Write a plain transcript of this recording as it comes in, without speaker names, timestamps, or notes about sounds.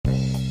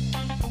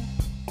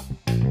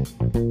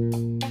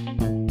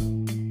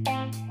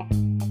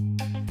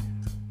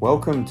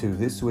Welcome to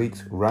this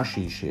week's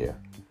Rashi Shir,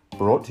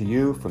 brought to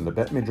you from the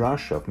Bet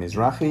Midrash of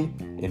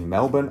Mizrahi in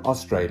Melbourne,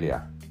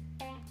 Australia.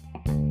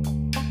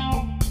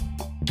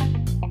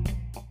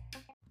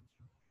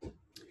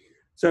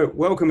 So,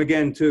 welcome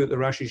again to the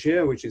Rashi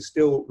Shir, which is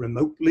still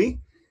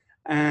remotely,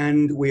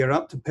 and we are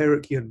up to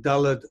Perek Yud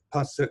Daled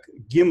Pasuk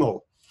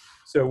Gimel.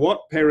 So,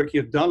 what Perek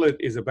Yud Daled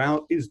is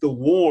about is the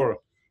war,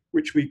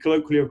 which we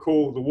colloquially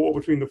call the war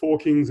between the 4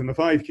 kings and the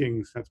 5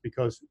 kings. That's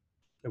because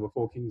there were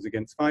 4 kings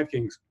against 5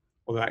 kings.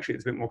 Although actually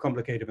it's a bit more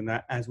complicated than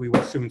that, as we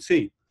will soon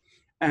see.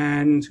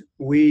 And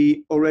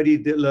we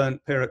already learned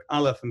Perek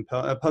Aleph and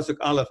Pasuk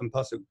Aleph and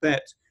Pasuk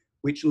Bet,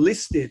 which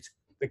listed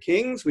the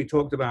kings. We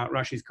talked about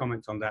Rashi's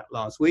comments on that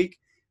last week.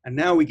 And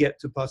now we get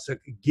to Pasuk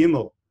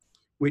Gimel,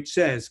 which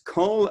says,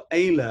 Kol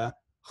Eila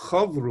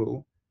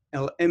Chavru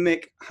El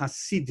Emek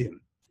Hasidim,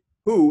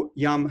 Hu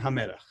Yam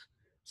HaMelech.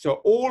 So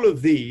all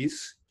of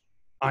these,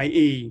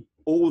 i.e.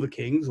 all the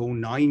kings, all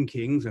 9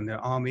 kings and their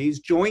armies,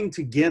 joined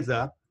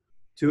together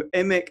to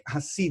Emek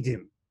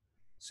Hasidim.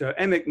 So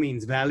Emek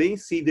means valley.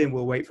 Sidim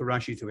will wait for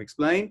Rashi to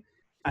explain.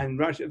 And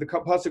Rashi, the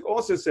pasuk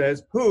also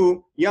says,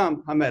 Hu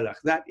Yam HaMelech.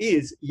 That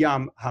is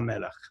Yam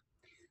HaMelech.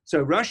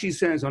 So Rashi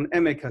says on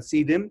Emek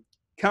Hasidim,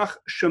 Kach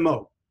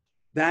Shemo.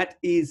 That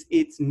is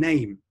its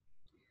name.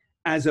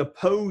 As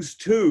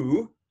opposed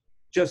to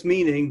just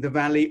meaning the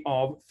valley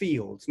of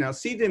fields. Now,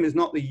 Sidim is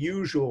not the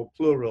usual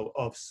plural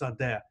of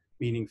Sadeh,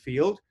 meaning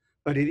field,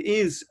 but it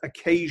is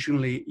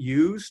occasionally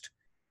used.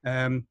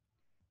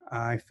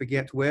 I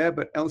forget where,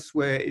 but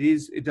elsewhere it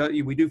is.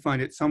 We do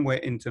find it somewhere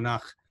in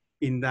Tanakh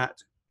in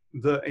that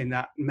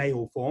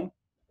male form.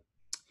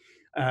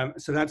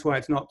 So that's why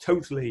it's not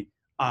totally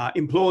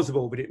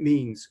implausible, but it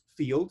means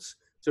fields.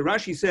 So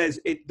Rashi says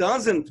it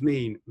doesn't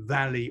mean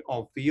valley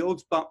of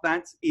fields, but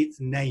that's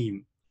its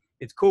name.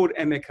 It's called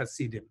Emek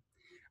Hasidim,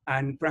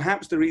 and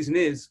perhaps the reason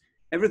is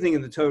everything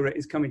in the Torah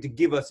is coming to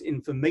give us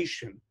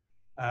information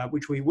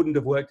which we wouldn't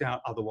have worked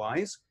out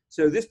otherwise.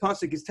 So this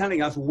pasuk is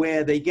telling us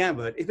where they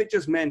gathered. If it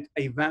just meant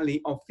a valley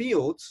of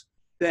fields,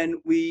 then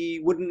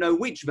we wouldn't know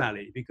which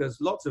valley, because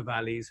lots of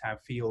valleys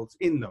have fields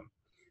in them.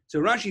 So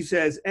Rashi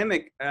says,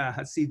 Emek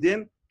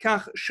Hasidim,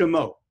 Kach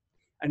Shemo.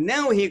 And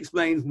now he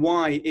explains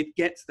why it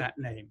gets that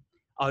name.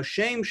 Al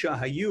Shem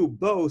Shahayu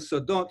Bo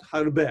Sodot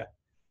Harbe,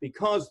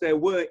 because there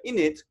were in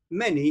it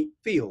many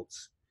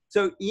fields.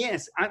 So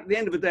yes, at the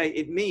end of the day,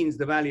 it means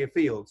the valley of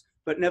fields,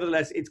 but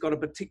nevertheless, it's got a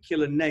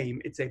particular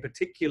name. It's a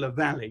particular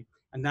valley.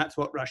 And that's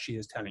what Rashi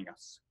is telling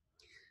us.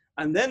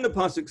 And then the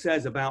pasuk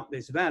says about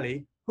this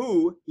valley,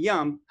 Hu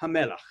Yam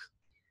HaMelech.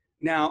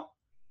 Now,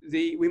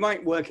 we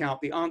might work out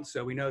the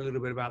answer. We know a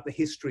little bit about the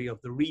history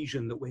of the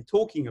region that we're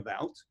talking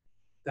about,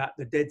 that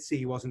the Dead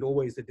Sea wasn't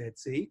always the Dead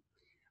Sea.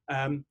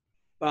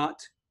 But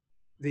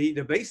the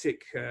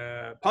basic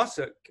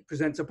pasuk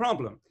presents a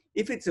problem.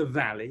 If it's a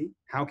valley,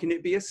 how can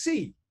it be a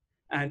sea?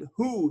 And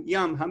Hu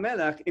Yam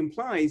HaMelech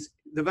implies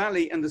the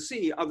valley and the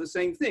sea are the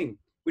same thing,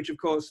 which of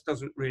course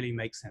doesn't really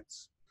make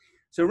sense.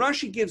 So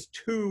Rashi gives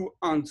 2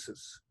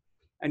 answers.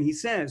 And he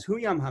says, Hu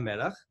Yam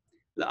HaMelech,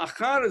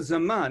 La'achar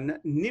zaman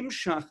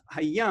nimshach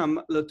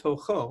hayam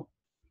letocho,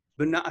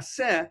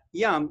 v'na'aseh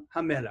Yam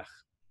HaMelech.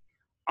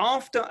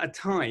 After a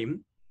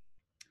time,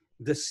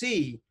 the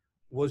sea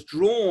was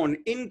drawn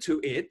into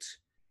it,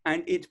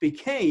 and it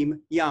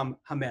became Yam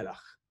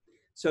HaMelech.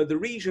 So the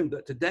region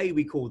that today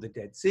we call the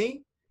Dead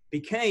Sea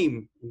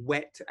became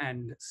wet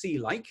and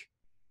sea-like,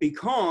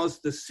 because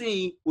the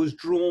sea was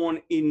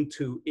drawn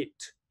into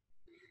it.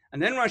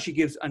 And then Rashi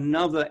gives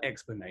another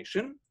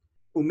explanation.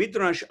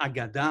 Umidrash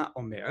Agada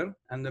Omer,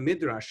 and the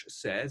Midrash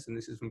says, and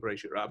this is from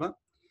Bereshit Rabbah,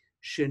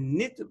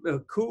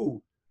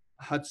 Shenitbaku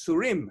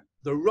Hatsurim,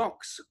 the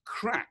rocks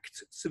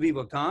cracked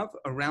Svivotav,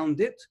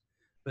 around it,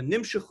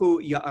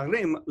 V'nimshachu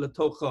Ya'arim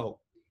Latocho,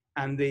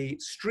 and the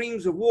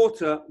streams of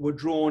water were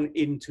drawn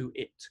into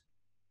it.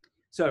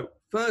 So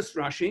first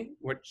Rashi,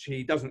 which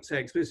he doesn't say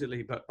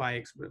explicitly, but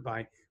by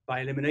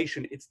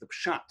elimination, it's the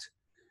pshat,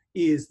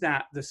 is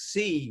that the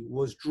sea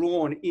was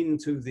drawn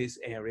into this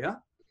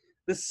area.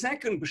 The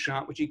second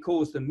pshat, which he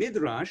calls the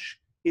midrash,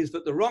 is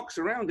that the rocks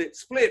around it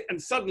split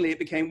and suddenly it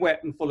became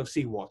wet and full of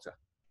seawater.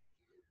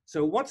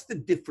 So what's the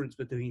difference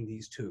between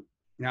these two?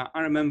 Now, I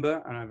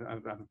remember, and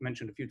I've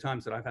mentioned a few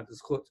times that I've had the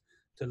zchut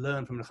to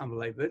learn from Nechama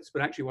Leibowitz,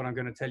 but actually what I'm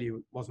going to tell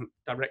you wasn't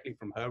directly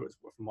from her, it was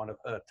from one of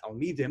her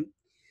Talmidim,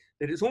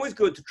 that it's always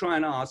good to try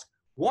and ask,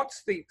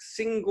 what's the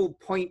single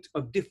point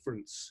of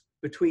difference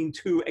between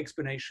 2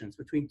 explanations,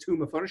 between 2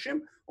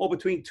 Mefarshim, or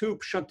between 2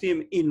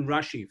 Pshatim in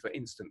Rashi, for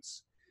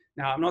instance?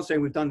 Now, I'm not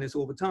saying we've done this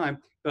all the time,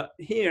 but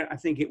here I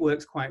think it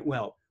works quite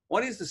well.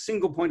 What is the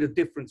single point of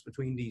difference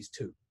between these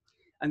 2?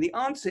 And the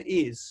answer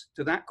is,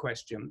 to that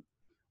question,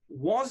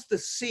 was the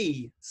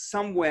sea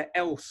somewhere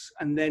else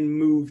and then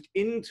moved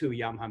into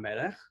Yam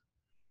HaMelech?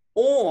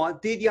 Or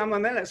did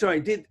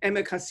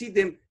Emek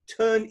Hasidim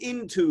turn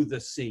into the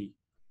sea?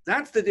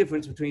 That's the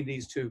difference between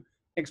these 2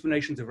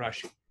 explanations of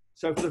Rashi.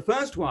 So for the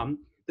first one,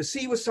 the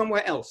sea was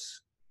somewhere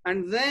else.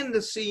 and then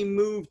the sea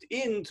moved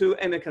into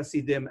Emek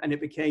Hasidim, and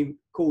it became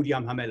called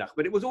Yam HaMelech.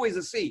 But it was always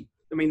a sea.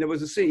 I mean, there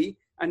was a sea,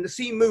 and the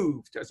sea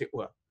moved, as it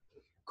were.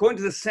 According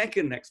to the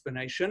second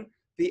explanation,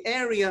 the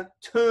area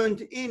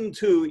turned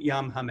into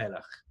Yam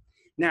HaMelech.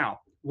 Now,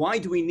 why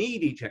do we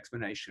need each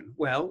explanation?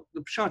 Well,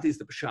 the Pshat is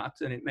the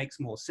Pshat, and it makes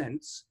more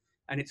sense.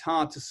 And it's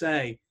hard to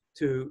say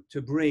to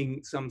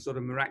bring some sort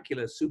of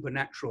miraculous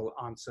supernatural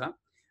answer.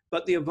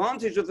 But the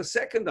advantage of the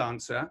second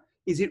answer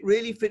is it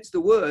really fits the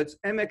words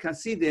Emek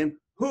Hasidim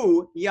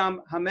Hu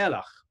Yam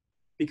HaMelech.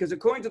 Because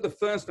according to the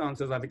first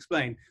answer, as I've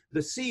explained,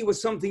 the sea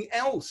was something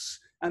else,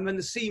 and then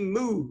the sea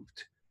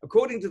moved.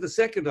 According to the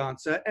second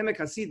answer, Emek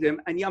Hasidim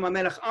and Yam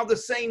HaMelech are the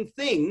same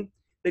thing.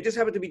 They just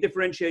happen to be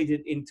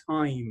differentiated in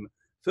time.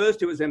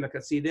 First, it was Emek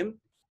Hasidim,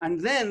 and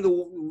then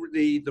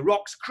the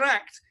rocks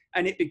cracked,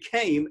 and it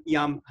became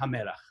Yam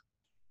HaMelech.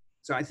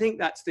 So I think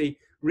that's the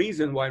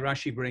reason why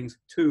Rashi brings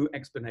two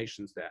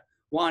explanations there.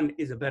 One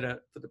is a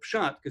better for the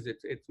Pshat, because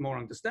it's more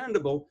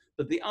understandable,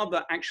 but the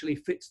other actually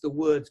fits the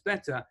words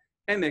better,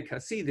 Emek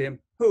Hasidim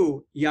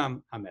Hu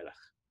Yam HaMelech.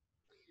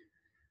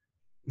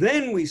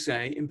 Then we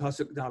say in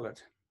Pasuk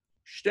Dalet,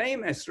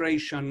 Shteim Esrei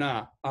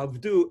Shana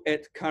Avdu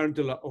et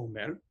Kardula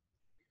Omer.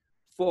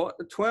 For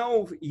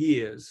 12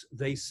 years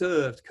they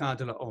served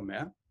Kardula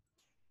Omer.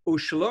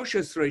 Ushlosh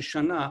Esrei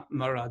Shana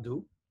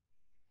Maradu.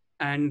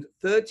 And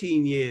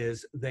 13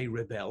 years they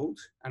rebelled.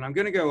 And I'm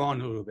going to go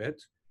on a little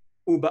bit.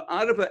 Uba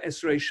Arba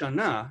Esrei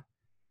Shana.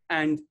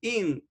 And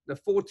in the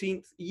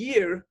 14th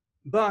year,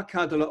 Ba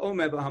Kardula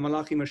Omer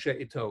B'Hamalachim Asher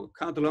Ito.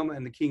 Kardula Omer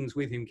and the kings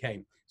with him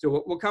came.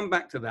 So we'll come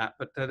back to that,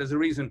 but there's a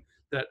reason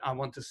that I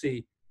want to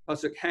see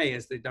Pasuk Hey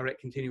as the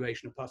direct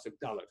continuation of Pasuk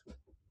Dalet.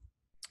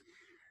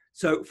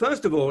 So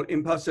first of all,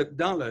 in Pasuk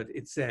Dalet,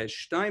 it says,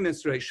 Shtaim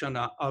Esrei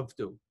Shana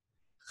Avdu.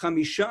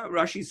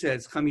 Rashi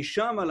says,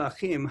 Chamisha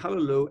Malachim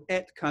Halalu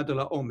et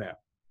Kardula Omer.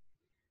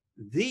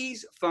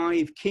 These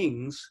 5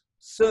 kings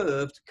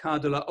served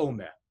Kardula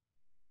Omer.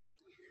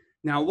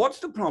 Now, what's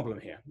the problem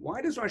here?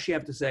 Why does Rashi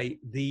have to say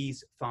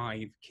these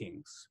 5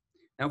 kings?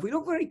 Now, if we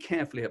look very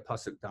carefully at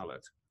Pasuk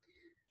Dalet,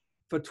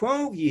 for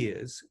 12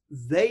 years,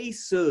 they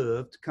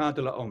served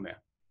Kardula Omer.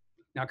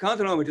 Now,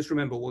 Kardula Omer, just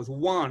remember, was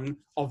one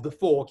of the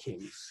 4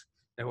 kings.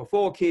 There were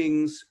 4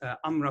 kings.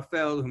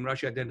 Amraphel, whom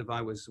Rashi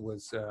identified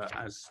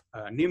as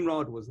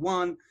Nimrod, was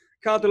one.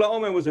 Kardula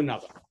Omer was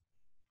another.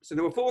 So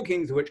there were 4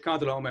 kings, of which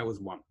Kardula Omer was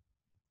one.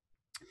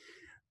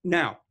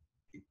 Now,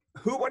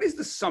 what is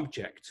the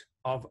subject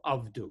of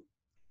Avdu?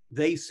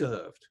 They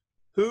served.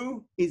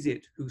 Who is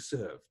it who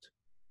served?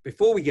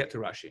 Before we get to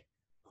Rashi,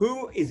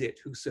 who is it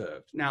who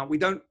served? Now, we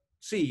don't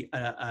see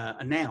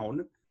a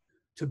noun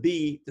to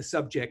be the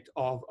subject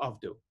of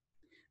Avdu.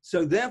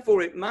 So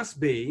therefore, it must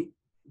be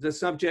the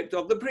subject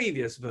of the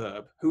previous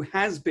verb, who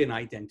has been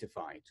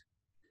identified.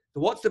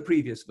 So what's the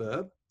previous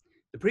verb?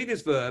 The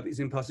previous verb is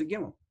in Pasuk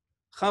Gimel.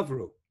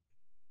 Chavru.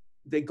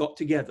 They got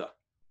together.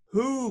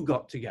 Who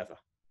got together?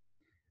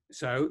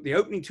 So the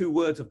opening 2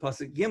 words of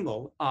Pasuk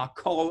Gimel are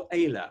Kol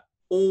Eila.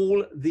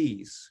 All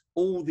these.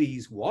 All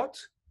these what?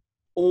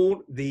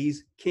 All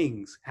these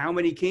kings. How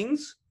many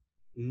kings?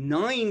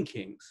 9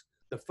 kings.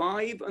 The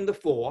 5 and the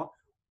 4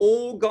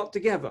 all got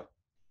together.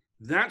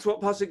 That's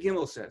what Pasuk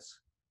Gimel says.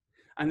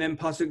 And then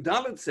Pasuk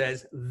Dalet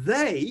says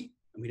they,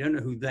 and we don't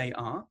know who they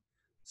are,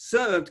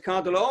 served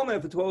Kardula Omer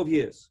for 12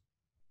 years.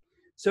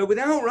 So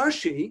without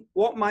Rashi,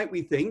 what might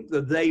we think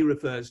that they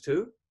refers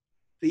to?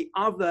 The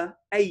other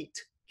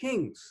 8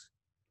 kings.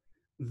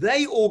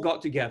 They all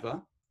got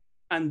together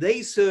and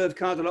they served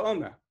Kardula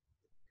Omer.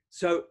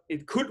 So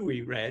it could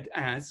be read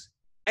as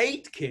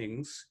 8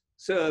 kings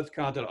served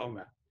Kardula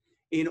Omer.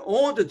 In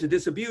order to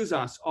disabuse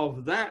us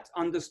of that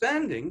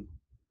understanding,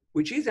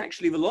 which is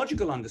actually the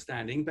logical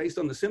understanding based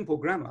on the simple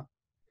grammar,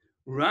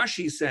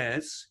 Rashi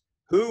says,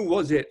 who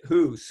was it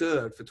who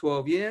served for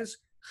 12 years?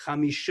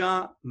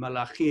 Chamisha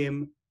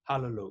Malachim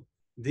Halalu.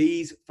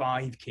 These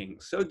 5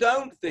 kings. So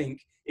don't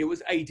think it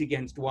was 8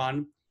 against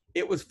 1.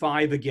 It was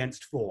 5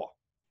 against 4.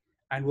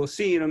 And we'll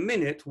see in a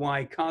minute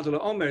why Kardula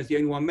Omer is the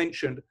only one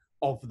mentioned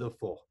of the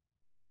 4.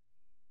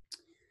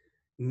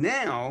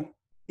 Now,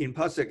 in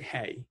Pasuk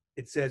Hey,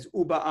 it says,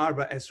 Uba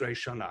Arba Esrei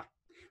Shana.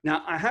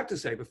 Now, I have to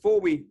say,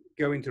 before we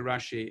go into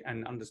Rashi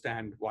and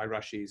understand why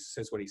Rashi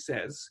says what he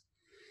says,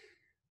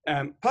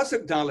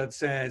 Pasuk Dalet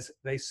says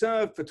they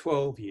served for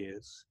 12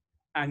 years,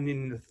 and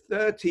in the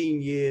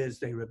 13 years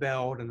they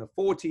rebelled, and the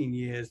 14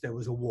 years there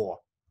was a war.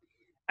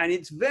 And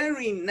it's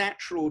very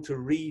natural to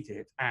read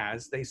it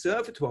as they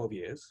served for 12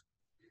 years,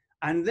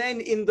 and then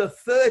in the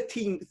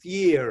 13th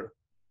year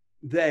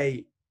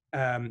they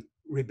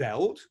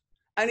rebelled,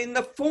 and in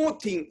the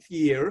 14th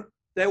year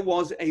there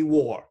was a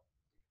war.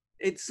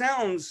 It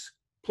sounds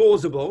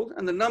plausible,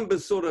 and the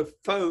numbers sort of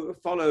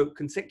follow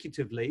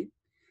consecutively.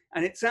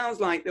 And it sounds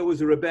like there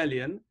was a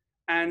rebellion,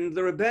 and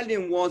the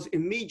rebellion was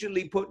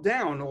immediately put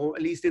down, or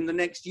at least in the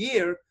next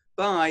year,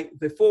 by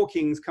the 4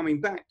 kings coming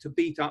back to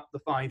beat up the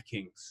 5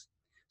 kings.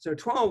 So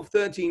 12,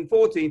 13,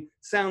 14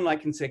 sound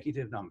like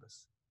consecutive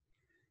numbers.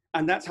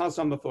 And that's how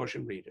some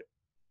Meforshim read it.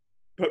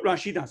 But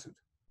Rashi doesn't.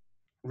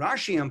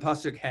 Rashi and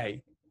Pasuk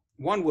Hey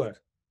one word.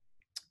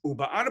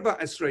 Uba-arba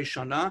esrei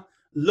shana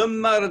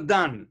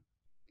lemardan.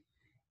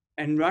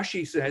 And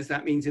Rashi says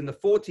that means in the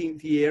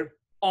 14th year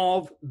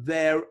of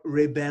their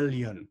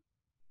rebellion.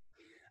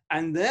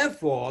 And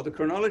therefore, the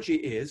chronology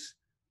is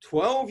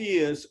 12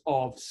 years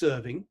of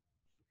serving,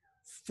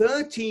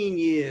 13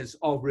 years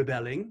of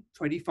rebelling,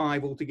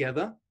 25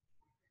 altogether.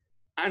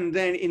 And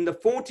then in the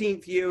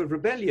 14th year of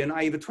rebellion,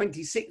 i.e. the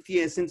 26th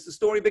year since the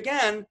story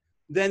began,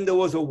 then there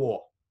was a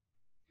war.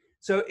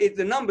 So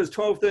the numbers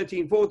 12,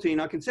 13, 14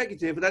 are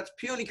consecutive, but that's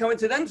purely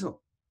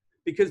coincidental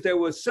because they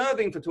were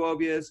serving for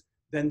 12 years,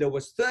 then there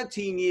was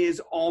 13 years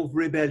of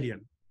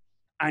rebellion.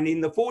 And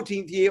in the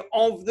 14th year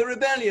of the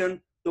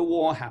rebellion, the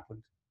war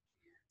happened.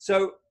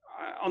 So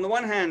on the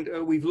one hand,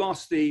 we've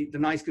lost the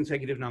nice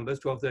consecutive numbers,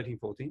 12, 13,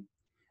 14.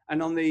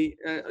 And on the,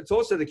 it's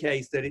also the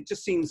case that it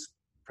just seems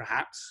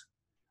perhaps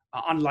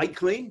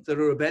unlikely that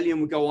a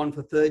rebellion would go on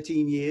for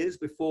 13 years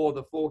before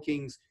the four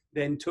kings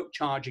then took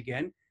charge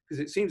again, because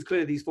it seems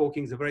clear these four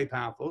kings are very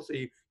powerful. So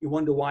you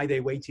wonder why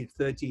they waited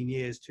 13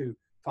 years to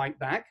fight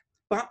back.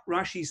 But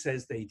Rashi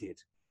says they did.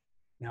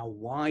 Now,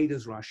 why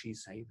does Rashi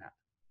say that?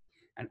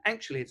 And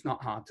actually, it's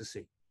not hard to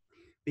see.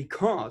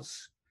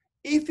 Because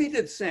if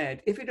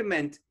it had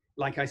meant,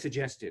 like I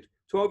suggested,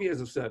 12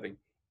 years of serving,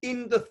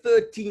 in the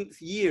 13th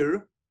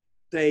year,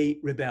 they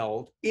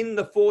rebelled. In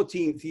the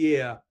 14th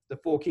year, the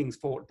four kings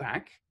fought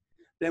back.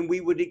 Then we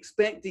would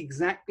expect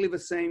exactly the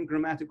same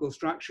grammatical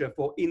structure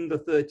for in the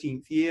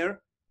 13th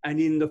year and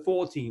in the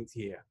 14th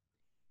year.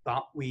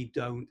 But we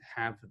don't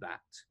have that.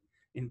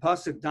 In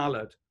Pasuk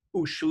Daled,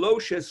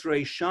 Ushlosh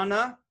esrei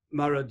shana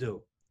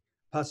maradu.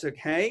 Pasuk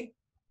Hey,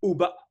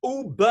 Uba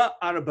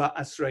arba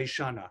esrei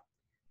shana.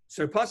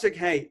 So Pasuk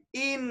Hey,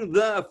 in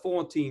the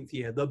 14th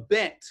year, the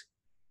bet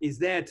is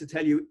there to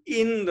tell you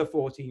in the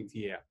 14th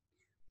year.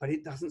 But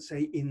it doesn't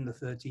say in the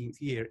 13th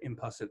year in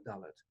Pasuk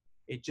Daled.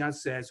 It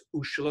just says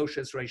Ushlosh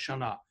esrei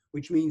shana,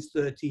 which means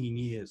 13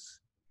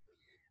 years.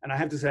 And I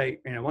have to say,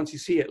 once you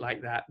see it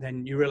like that,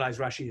 then you realize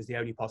Rashi is the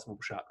only possible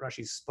pshat.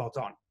 Rashi's spot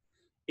on.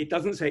 It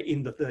doesn't say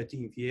in the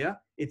 13th year.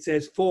 It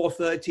says for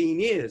 13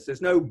 years.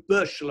 There's no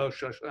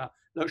b'shlosh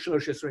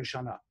esrei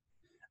shana.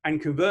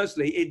 And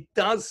conversely, it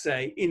does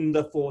say in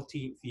the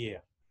 14th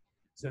year.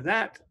 So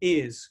that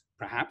is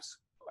perhaps,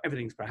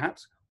 everything's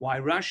perhaps, why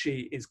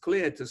Rashi is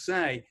clear to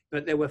say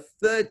that there were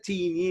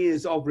 13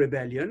 years of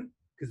rebellion,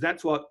 because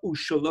that's what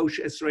Ushalosh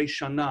Esrei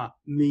Shana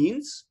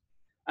means.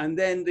 And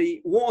then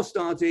the war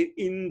started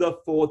in the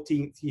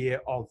 14th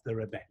year of the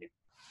rebellion.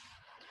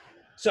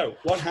 So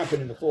what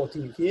happened in the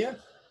 14th year?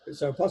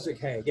 So Pasuk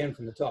Hey, again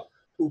from the top.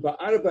 Uba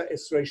arba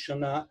Esrei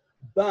Shana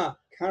ba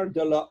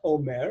kardala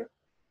omer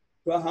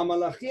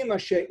v'hamalachim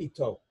asher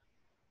ito.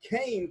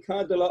 Came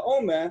kardala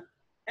omer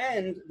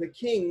and the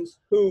kings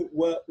who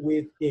were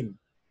with him.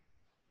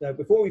 Now,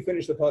 before we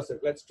finish the pasuk,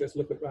 let's just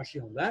look at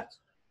Rashi on that.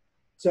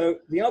 So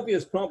the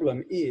obvious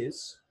problem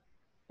is,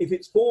 if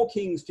it's four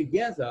kings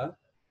together,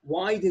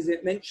 why does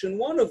it mention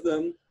one of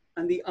them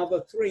and the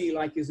other three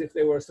like as if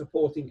they were a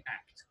supporting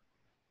act?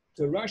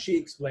 So Rashi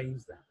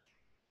explains that.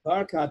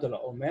 Bar kadala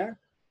omer,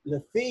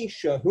 lefi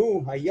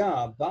shahu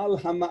haya bal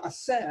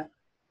hama'aseh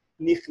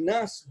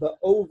nichnas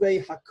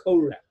ba'ovei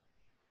hakoreh.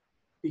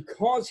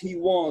 Because he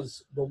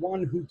was the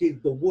one who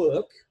did the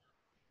work,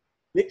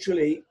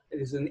 literally,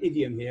 there's an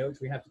idiom here,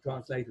 which we have to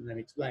translate and then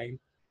explain.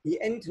 He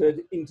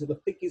entered into the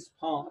thickest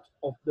part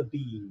of the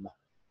beam.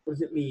 What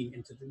does it mean,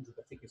 entered into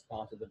the thickest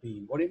part of the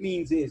beam? What it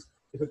means is,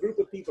 if a group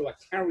of people are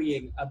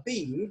carrying a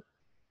beam,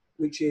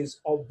 which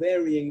is of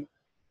varying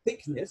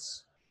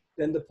thickness,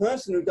 then the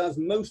person who does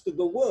most of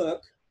the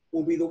work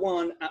will be the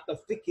one at the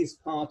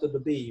thickest part of the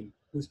beam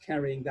who's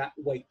carrying that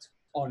weight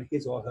on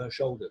his or her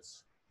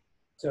shoulders.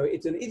 So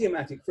it's an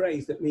idiomatic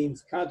phrase that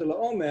means Kadala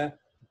Omer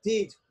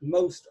did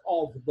most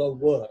of the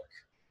work.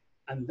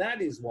 And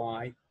that is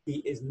why he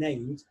is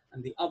named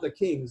and the other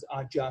kings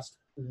are just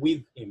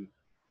with him.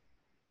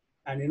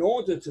 And in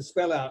order to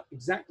spell out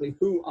exactly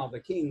who are the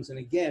kings, and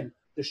again,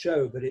 to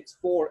show that it's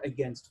 4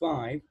 against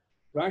 5,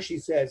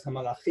 Rashi says,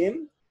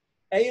 Hamalachim,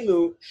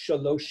 Elu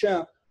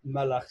Shalosha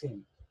Malachim.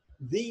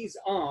 These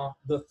are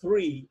the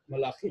 3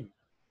 Malachim.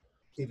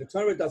 See, the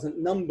Torah doesn't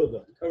number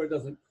them. The Torah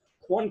doesn't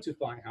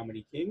quantify how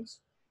many kings.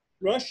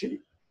 Rashi,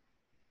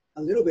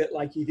 a little bit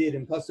like he did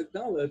in Pasuk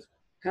Daled,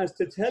 has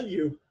to tell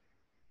you,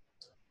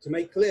 to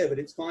make clear that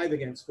it's 5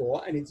 against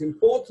 4, and it's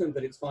important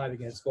that it's 5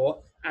 against 4,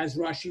 as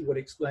Rashi would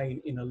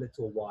explain in a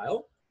little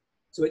while.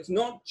 So it's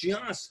not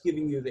just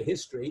giving you the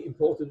history,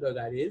 important though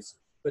that is,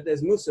 but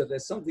there's Musa,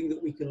 there's something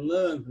that we can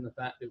learn from the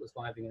fact that it was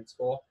 5 against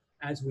 4,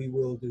 as we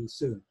will do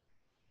soon.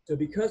 So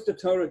because the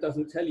Torah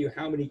doesn't tell you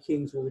how many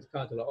kings were with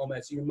Kadala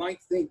Omer, so you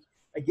might think,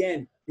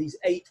 again, these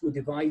 8 were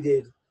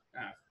divided,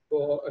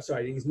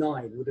 these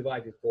 9 were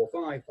divided 4,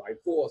 5, 5,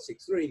 4,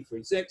 6, 3,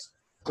 3, 6.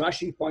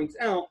 Rashi points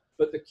out,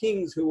 but the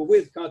kings who were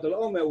with Kadala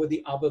Omer were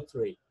the other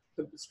 3.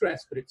 So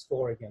stress, but it's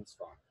 4 against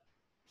 5.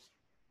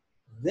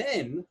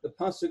 Then the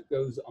pasuk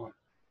goes on,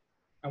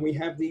 and we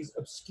have these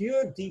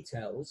obscure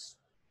details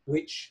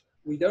which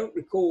we don't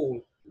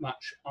recall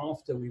much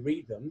after we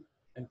read them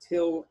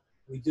until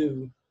we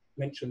do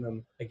mention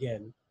them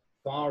again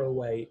far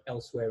away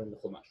elsewhere in the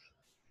Chumash.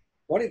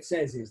 What it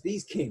says is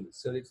these kings,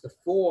 so it's the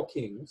 4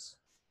 kings,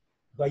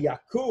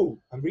 Vayaku,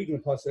 I'm reading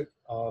the Pasuk,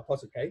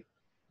 Pasuk,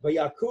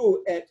 Vayaku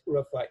et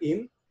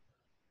Raphaim,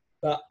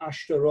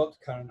 Ashtarot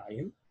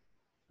Karnaim.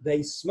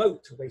 They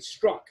smote, they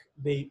struck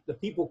the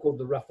people called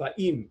the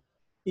Raphaim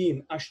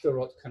in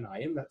Ashtarot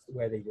Karnaim, that's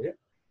where they did it.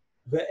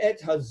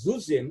 Ve'et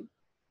HaZuzim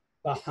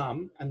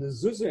Baham, and the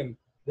Zuzim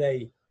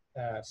they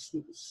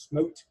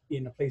smote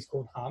in a place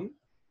called Ham.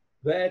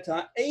 Ve'et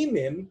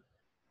HaAimim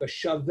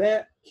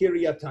B'Shaveh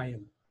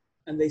Kiryatayim,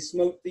 and they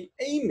smote the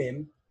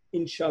Aimim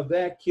in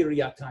Shaveh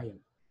Kiryatayim.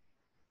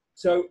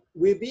 So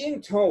we're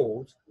being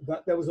told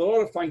that there was a lot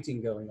of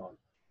fighting going on.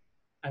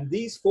 And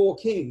these 4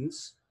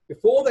 kings,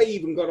 before they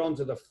even got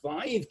onto the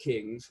 5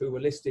 kings who were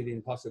listed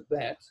in Pasuk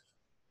Bet,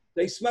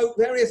 they smote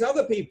various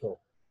other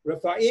people,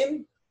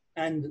 Raphaim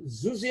and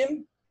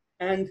Zuzim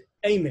and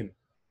Aimim.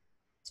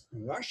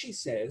 And Rashi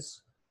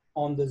says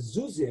on the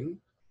Zuzim,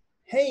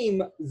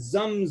 Haim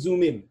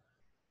Zamzumim.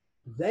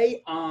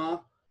 They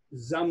are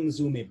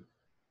Zamzumim.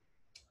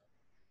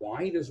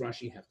 Why does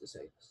Rashi have to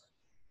say this?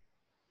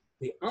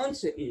 The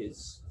answer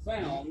is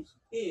found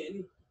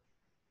in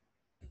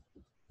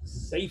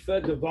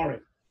Sefer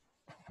Devarim.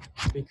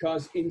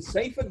 Because in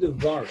Sefer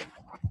Devarim,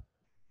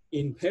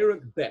 in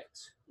Perek Bet,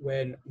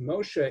 when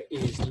Moshe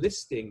is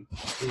listing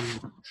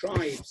the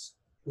tribes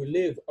who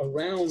live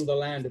around the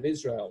land of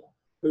Israel,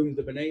 whom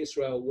the Bnei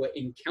Israel were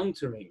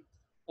encountering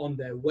on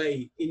their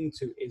way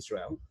into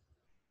Israel,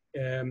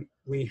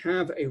 we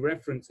have a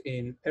reference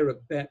in Perek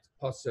Bet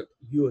Pasuk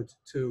Yud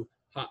to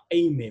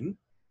Ha'amim.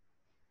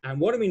 And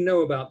what do we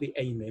know about the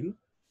Aimim?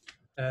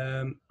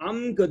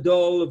 Am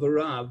Gadol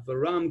V'Rav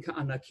V'Ram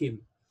Ka'anakim.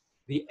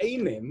 The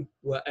Aimim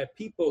were a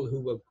people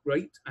who were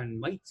great and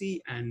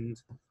mighty and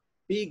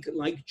big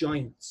like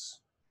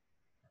giants.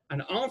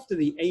 And after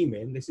the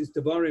Aimim, this is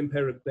Devarim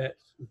Perek Bet,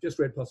 we've just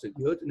read Pasuk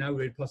Yud, now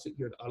we read Pasuk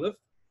Yud Aleph,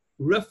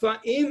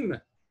 Raphaim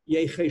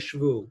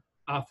Yecheshvu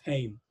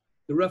Afheim.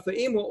 The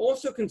Raphaim were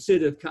also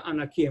considered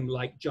Ka'anakim,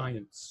 like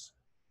giants.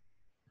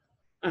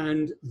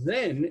 And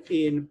then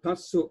in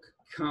Pasuk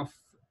Kaf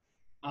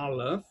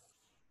Aleph,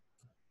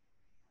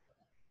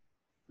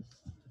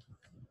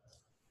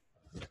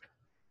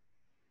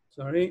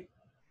 sorry.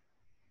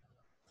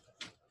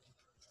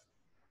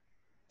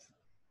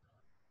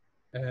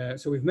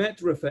 So we've met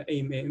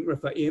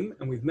Raphaim,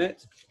 and we've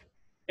met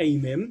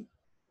Aimim.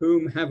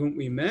 Whom haven't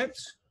we met?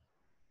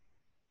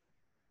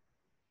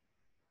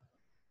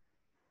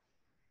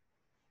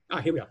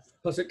 Here we are.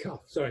 Pasuk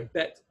Kaf. Sorry,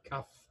 Bet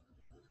Kaf.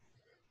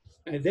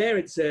 And there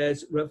it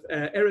says,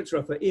 Eretz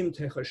Raphaim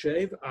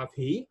Techashev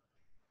Avhi.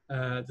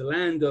 The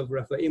land of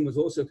Raphaim was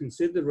also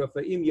considered.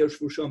 Raphaim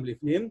Yoshvu Sham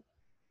Lifnim.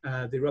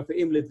 The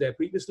Raphaim lived there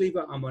previously,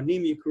 but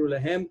Ammonim Yikru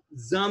Lehem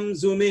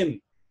Zamzumim.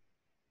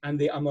 And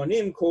the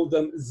Ammonim called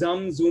them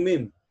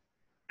Zamzumim.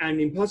 And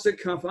in Pasuk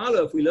Kaf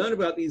Aleph, we learn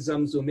about these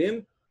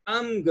Zamzumim.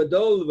 Am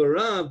Gadol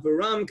V'Rav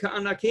V'Ram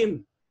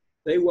Ka'anakim.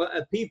 They were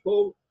a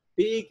people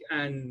big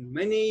and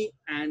many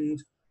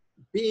and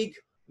big,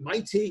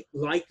 mighty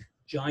like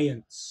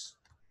giants.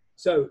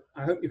 So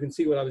I hope you can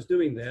see what I was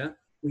doing there.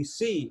 We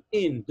see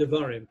in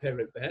Devarim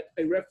Perek Bet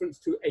a reference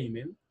to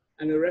Aimim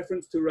and a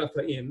reference to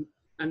Raphaim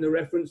and a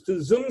reference to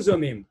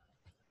Zumzumim.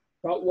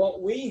 But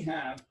what we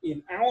have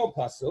in our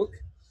Pasuk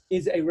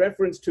is a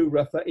reference to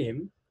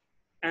Raphaim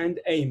and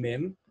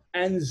Aimim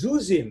and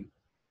Zuzim.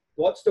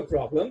 What's the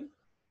problem?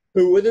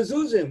 Who were the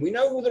Zuzim? We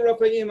know who the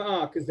Raphaim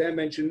are because they're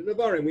mentioned in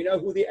Devarim. We know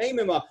who the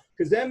Aimim are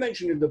because they're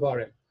mentioned in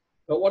Devarim.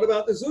 But what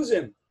about the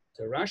Zuzim?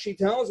 So Rashi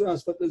tells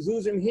us that the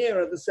Zuzim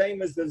here are the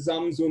same as the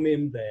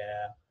Zamzumim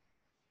there.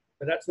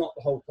 But that's not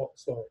the whole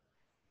story.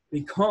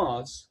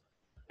 Because,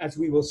 as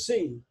we will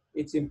see,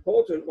 it's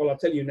important, well, I'll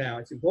tell you now,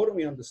 it's important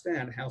we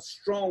understand how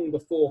strong the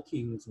 4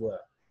 kings were.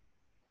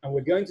 And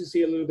we're going to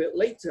see a little bit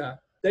later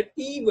that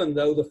even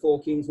though the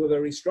 4 kings were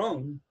very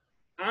strong,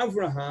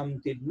 Abraham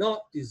did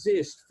not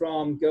desist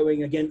from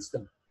going against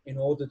them in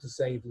order to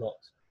save Lot.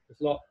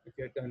 Because Lot, if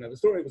you don't know the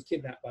story, was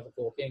kidnapped by the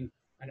 4 kings,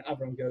 and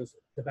Abraham goes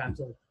to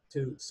battle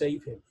to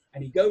save him.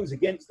 And he goes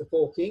against the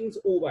 4 kings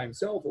all by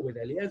himself, or with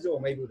Eliezer, or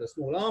maybe with a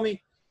small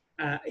army,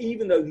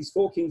 even though these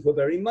 4 kings were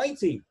very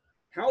mighty.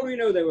 How do we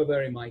know they were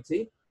very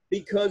mighty?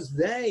 Because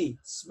they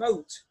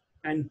smote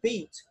and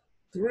beat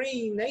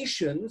 3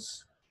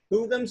 nations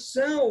who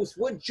themselves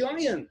were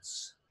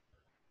giants.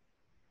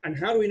 And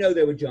how do we know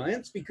they were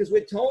giants? Because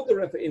we're told the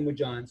Rephaim were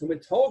giants, and we're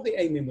told the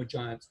Aimim were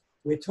giants.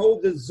 We're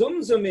told the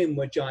Zumzumim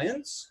were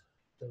giants.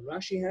 So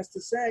Rashi has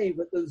to say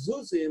that the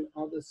Zuzim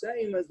are the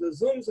same as the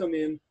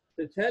Zumzumim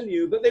to tell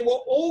you that they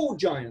were all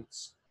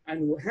giants.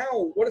 And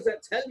how? What does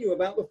that tell you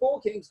about the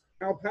 4 kings?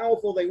 How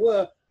powerful they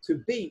were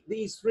to beat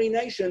these 3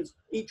 nations,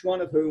 each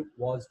one of whom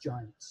was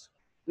giants.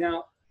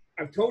 Now,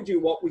 I've told you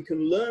what we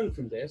can learn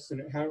from this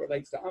and how it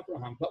relates to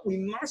Abraham, but we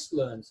must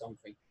learn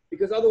something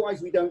because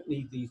otherwise we don't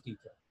need these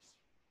details.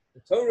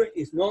 The Torah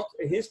is not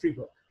a history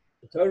book.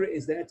 The Torah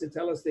is there to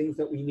tell us things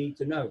that we need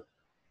to know.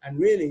 And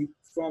really,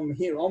 from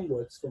here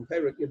onwards, from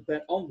Perek Yud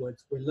Bet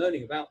onwards, we're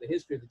learning about the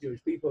history of the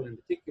Jewish people, in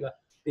particular,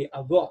 the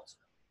Avot.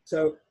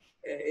 So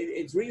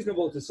it's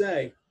reasonable to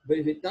say, but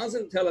if it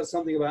doesn't tell us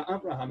something about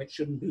Abraham, it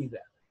shouldn't be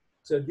there.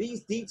 So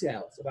these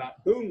details about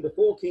whom the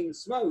four kings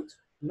smote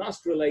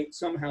must relate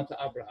somehow to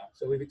Abraham.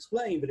 So we've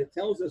explained that it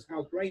tells us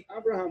how great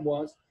Abraham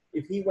was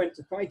if he went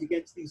to fight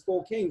against these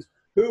four kings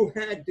who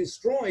had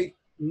destroyed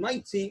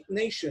mighty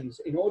nations.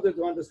 In order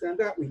to understand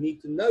that, we need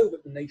to know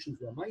that the nations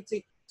were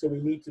mighty. So we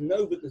need to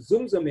know that the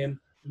Zumzumim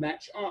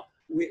match up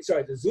with,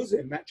 the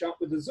Zuzim match up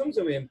with the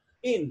Zumzumim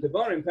in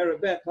Devarim Perek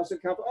Bet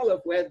Pasuk Kaf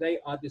Aleph, where they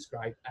are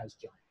described as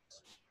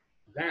giants.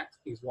 That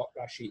is what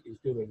Rashi is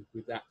doing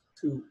with that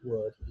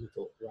two-word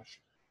little Rashi.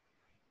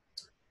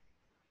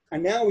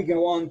 And now we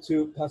go on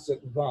to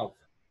Pasuk Vav,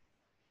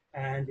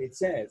 and it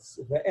says,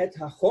 "Ve'et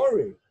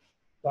hachori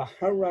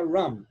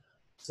b'hararam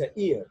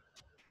se'ir,"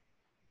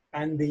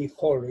 and the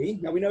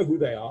Chori. Now we know who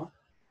they are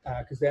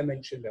because they're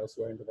mentioned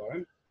elsewhere in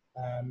Devarim,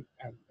 and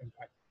in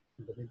fact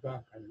in the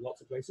Midbar and lots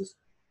of places.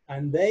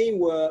 And they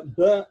were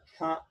b'hararam.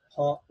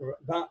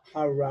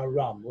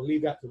 We'll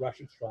leave that to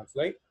Rashi to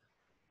translate.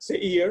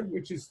 Se'ir,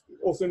 which is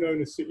also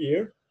known as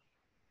Se'ir,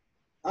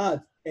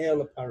 ad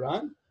el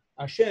paran,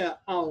 asher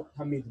al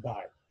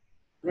hamidbar.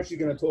 Rashi is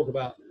going to talk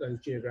about those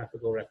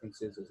geographical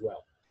references as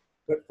well.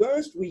 But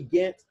first we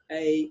get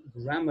a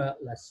grammar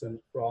lesson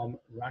from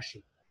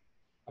Rashi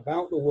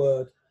about the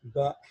word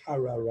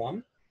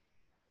b'hararam,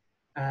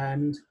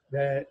 and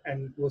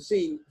we'll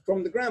see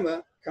from the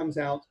grammar comes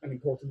out an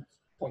important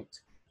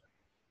point.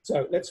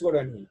 So that's what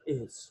I mean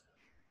is,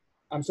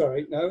 I'm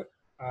sorry, no,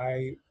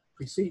 I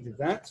preceded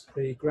that.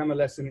 The grammar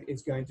lesson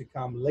is going to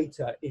come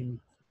later in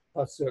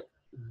Pasuk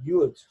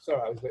Yud.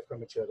 Sorry, I was a bit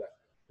premature there.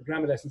 The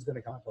grammar lesson is going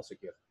to come in Pasuk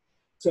Yud.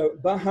 So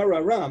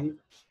Bahararam,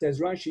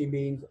 says Rashi,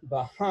 means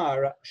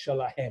Bahar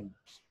Shalahem,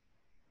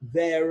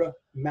 their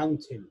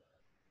mountain.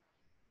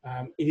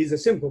 It is a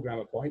simple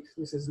grammar point.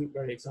 This isn't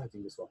very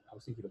exciting, this one. I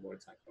was thinking of a more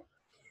exciting one.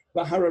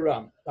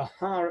 Bahararam,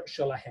 Bahar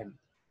Shalahem.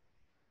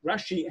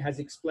 Rashi has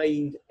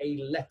explained a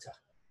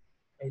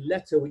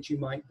letter which you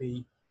might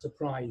be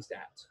surprised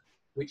at.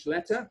 Which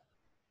letter?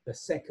 The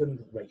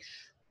second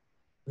Resh.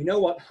 We know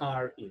what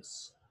Har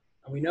is,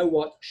 and we know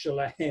what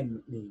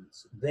Shalahem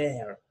means,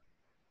 their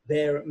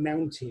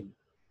mountain.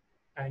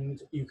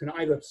 And you can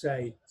either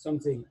say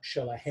something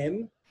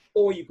Shalahem,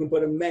 or you can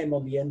put a mem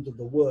on the end of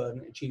the word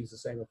and it achieves the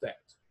same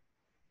effect.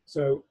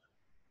 So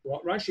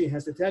what Rashi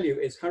has to tell you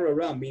is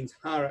Hararam means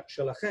Har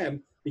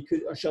Shalachem,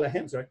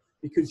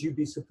 because you'd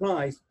be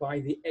surprised by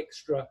the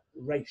extra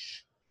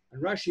Resh.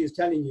 And Rashi is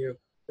telling you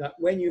that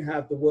when you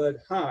have the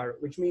word Har,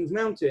 which means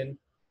mountain,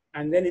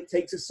 and then it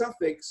takes a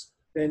suffix,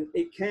 then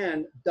it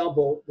can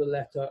double the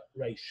letter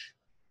Resh.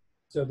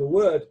 So the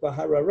word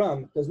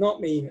Bahararam does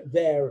not mean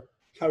their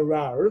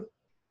Harar,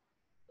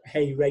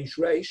 Hey Resh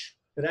Resh,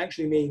 but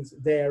actually means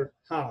their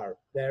Har,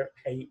 their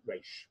Hey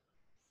Resh.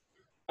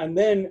 And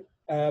then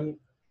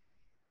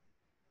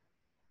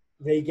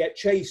they get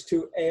chased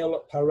to El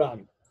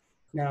Paran.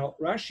 Now,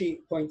 Rashi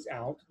points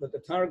out that the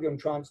Targum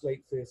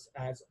translates this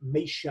as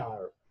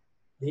Meshar.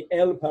 The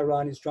El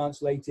Paran is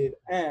translated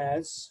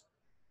as,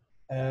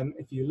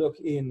 if you look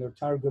in the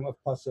Targum of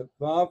Pasuk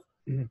Vav,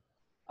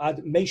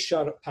 Ad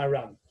Meshar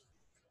Paran.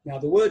 Now,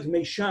 the word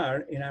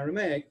Meshar in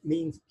Aramaic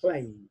means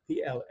plain,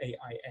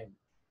 P-L-A-I-N,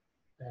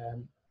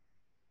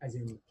 as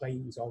in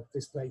plains of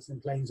this place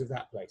and plains of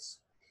that place.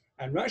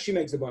 And Rashi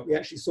makes a point. We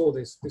actually saw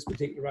this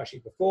particular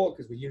Rashi before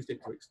because we used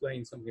it to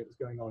explain something that was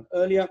going on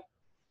earlier.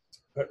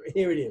 But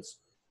here it is.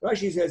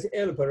 Rashi says,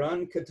 El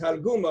Paran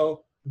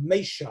Katargumo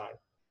Meshar.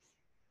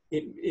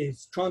 It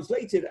is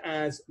translated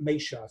as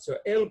Meshar. So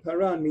El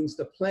Paran means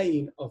the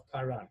plain of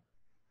Paran.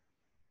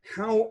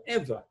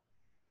 However,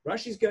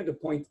 Rashi is going to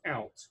point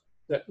out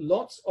that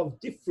lots of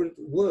different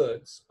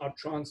words are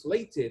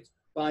translated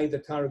by the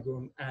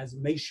Targum as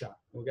Meshar.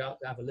 We're going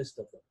to have a list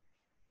of them.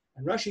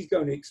 And Rashi is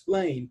going to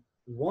explain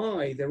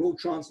why they're all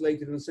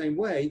translated in the same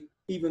way,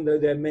 even though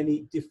there are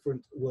many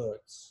different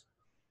words.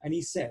 And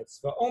he says,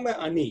 Va'omer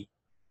ani,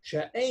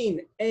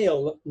 she'ein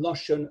el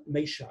lashon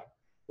meshar.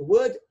 The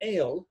word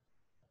el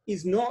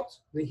is not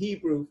the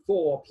Hebrew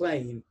for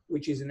plain,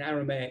 which is in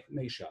Aramaic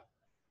meshar.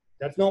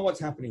 That's not what's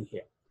happening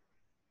here.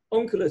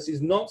 Onkelos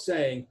is not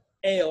saying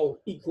el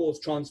equals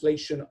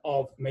translation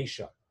of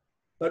meshar,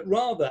 but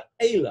rather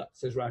ela,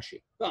 says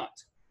Rashi.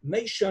 But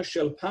meshar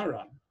shel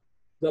Paran,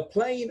 the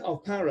plain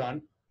of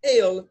Paran,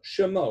 el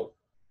shemo.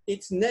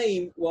 Its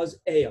name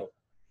was El.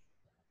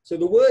 So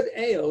the word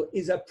El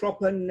is a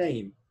proper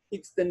name.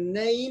 It's the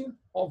name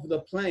of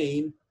the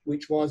plain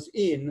which was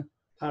in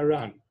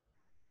Paran.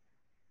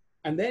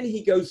 And then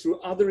he goes through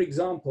other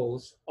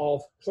examples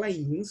of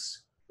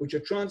plains which are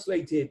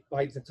translated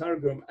by the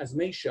Targum as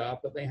Meshar,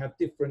 but they have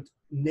different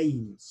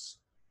names.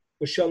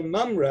 V'shel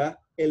Mamre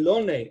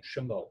Elone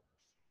Shemo.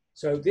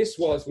 So this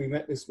was, we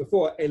met this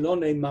before,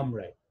 Elone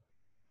Mamre.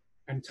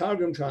 And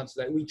Targum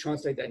we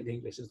translate that into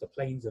English as the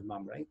plains of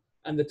Mamre.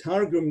 And the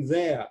Targum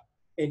there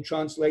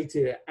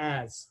translated it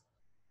as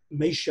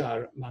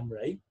Meshar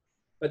Mamre,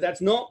 but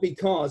that's not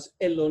because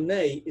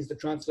Elone is the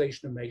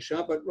translation of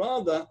Meshar, but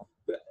rather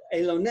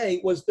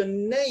Elone was the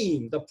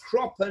name, the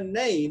proper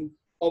name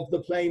of the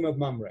plain of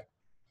Mamre.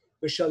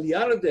 V'shal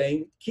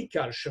Yarden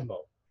Kikar Shemo.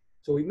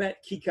 So we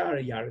met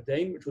Kikar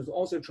Yarden, which was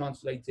also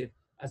translated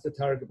as the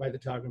Targum by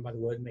the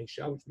word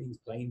Mesha, which means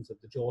plains of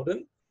the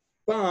Jordan.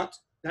 But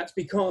that's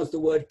because the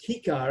word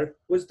Kikar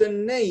was the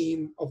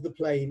name of the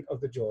plain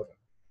of the Jordan.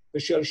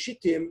 V'shal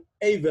Shittim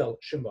Evel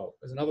Shemo.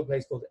 There's another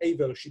place called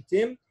Evel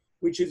Shittim,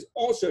 which is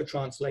also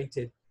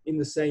translated in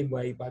the same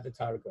way by the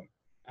Targum.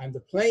 And the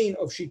plain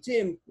of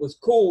Shittim was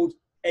called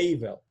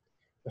Evel.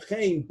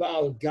 V'chein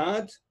Baal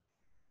Gad,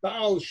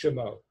 Baal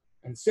Shemo.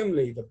 And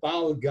similarly, the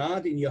Baal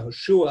Gad in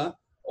Yehoshua,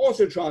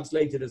 also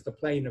translated as the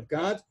plain of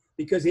Gad,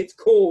 because it's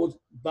called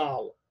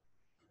Baal.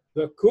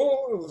 The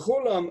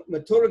Chulam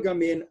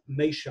Maturgamin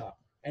Mesha.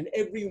 And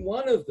every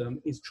one of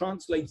them is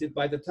translated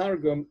by the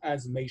Targum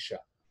as Mesha.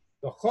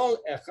 The Chol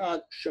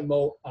Echad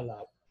Shemo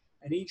Alav.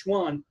 And each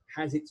one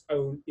has its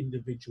own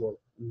individual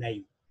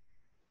name.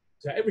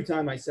 So every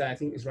time I say, I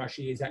think this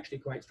Rashi is actually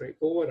quite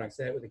straightforward, I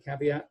say it with a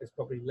caveat. There's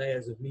probably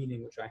layers of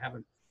meaning which I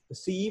haven't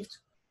perceived,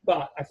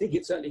 but I think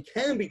it certainly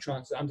can be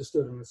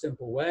understood in a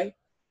simple way.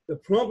 The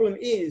problem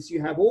is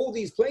you have all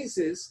these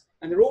places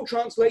and they're all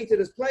translated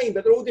as plain,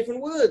 but they're all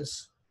different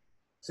words.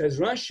 Says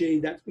Rashi,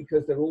 that's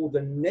because they're all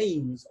the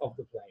names of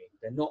the plain.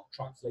 They're not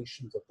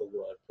translations of the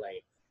word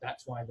plain.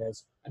 That's why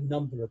there's a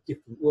number of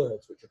different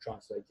words which are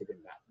translated in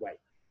that way.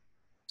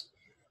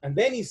 And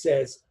then he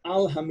says,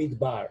 Al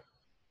Hamidbar.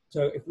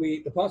 So if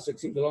the pasuk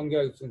seems a long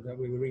ago since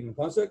we were reading the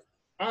pasuk,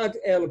 Ad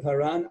El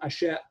Paran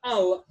Asher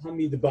Al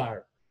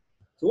Hamidbar.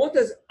 So what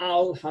does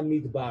Al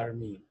Hamidbar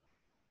mean?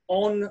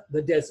 On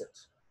the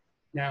desert.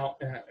 Now,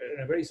 in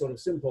a very sort of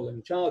simple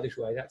and childish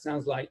way, that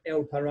sounds like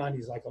El Paran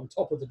is like on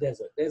top of the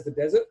desert. There's the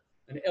desert,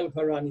 and El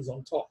Paran is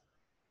on top.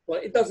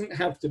 Well, it doesn't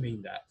have to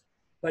mean that,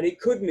 but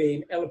it could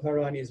mean El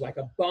Paran is like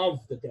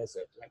above the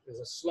desert, like there's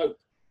a slope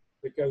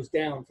that goes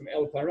down from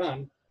El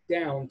Paran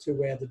down to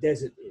where the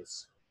desert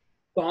is.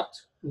 But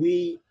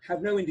we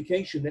have no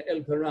indication that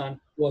El Paran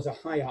was a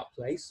high up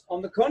place.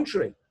 On the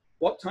contrary,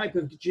 what type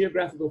of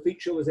geographical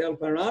feature was El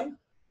Paran?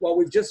 Well,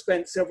 we've just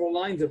spent several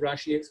lines of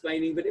Rashi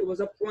explaining that it was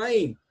a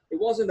plain. It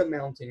wasn't a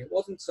mountain. It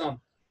wasn't some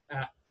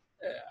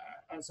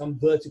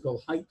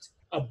vertical height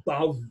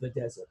above the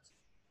desert.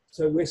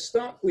 So we're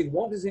stuck with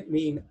what does it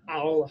mean,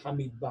 Al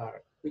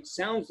Hamidbar, which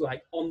sounds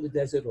like on the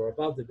desert or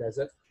above the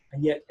desert,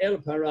 and yet El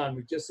Paran,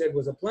 we just said,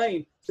 was a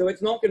plain, so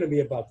it's not going to be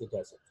above the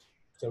desert.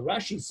 So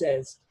Rashi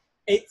says,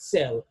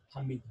 Etzel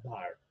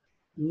Hamidbar,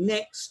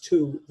 next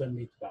to the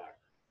Midbar.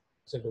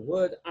 So the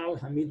word Al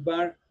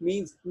Hamidbar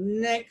means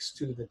next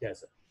to the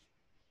desert.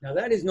 Now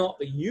that is not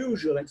the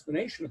usual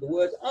explanation of the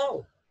word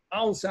Al.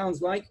 Al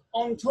sounds like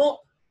on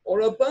top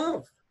or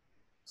above.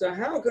 So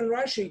how can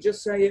Rashi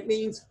just say it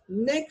means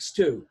next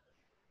to?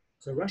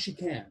 So Rashi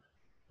can,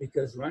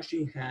 because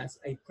Rashi has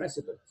a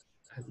precedent.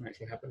 It hasn't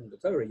actually happened in the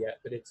Torah yet,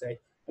 but it's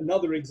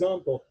another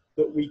example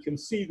that we can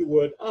see the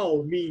word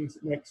Al means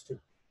next to.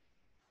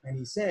 And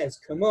he says,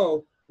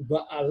 Kamo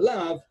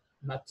va'alav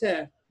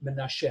mateh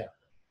menasher.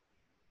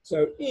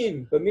 So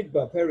in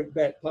Bamidbar, Perik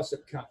Bet,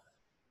 Pasuk Kaf,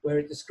 where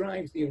it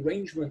describes the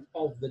arrangement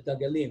of the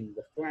Dagalim,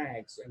 the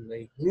flags and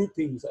the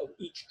groupings of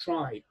each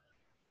tribe,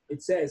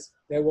 it says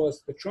there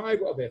was the tribe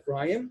of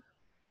Ephraim,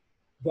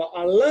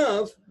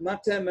 va'alav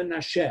mateh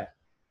menasher,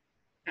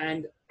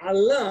 and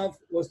Alav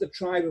was the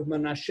tribe of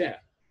Menashe.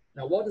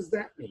 Now, what does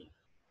that mean?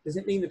 Does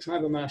it mean the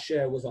tribe of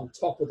Menashe was on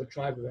top of the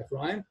tribe of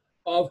Ephraim?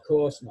 Of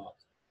course not.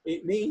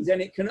 It means,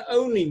 and it can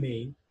only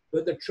mean,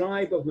 that the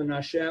tribe of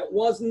Menashe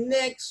was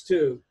next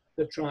to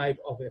the tribe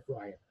of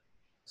Ephraim.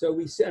 So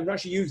we see, and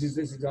Rashi uses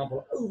this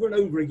example over and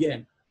over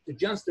again to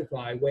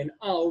justify when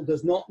Al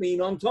does not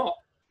mean on top,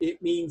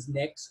 it means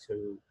next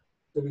to.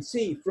 So we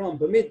see from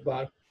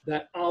Bamidbar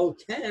that Al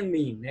can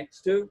mean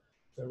next to.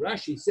 So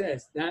Rashi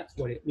says that's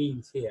what it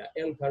means here.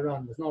 El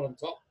Paran was not on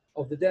top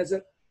of the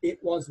desert, it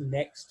was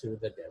next to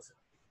the desert.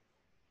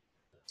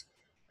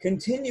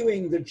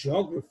 Continuing the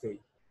geography,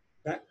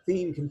 that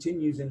theme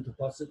continues into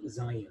Pasuk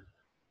Zion,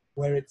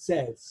 where it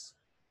says,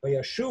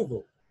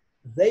 Vayashuvu,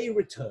 they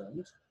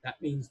returned, that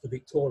means the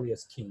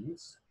victorious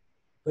kings,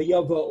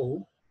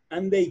 Vayava'u,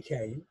 and they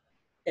came,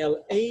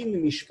 El Ein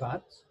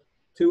Mishpat,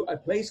 to a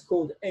place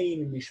called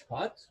Ein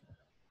Mishpat,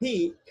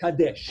 He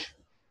Kadesh,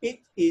 it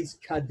is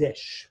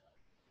Kadesh.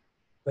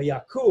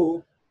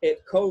 Vayaku et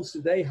kol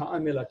sedei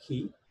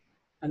ha'amelaki,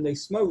 and they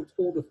smote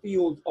all the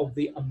field of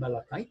the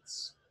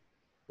Amalekites.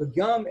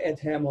 V'gam et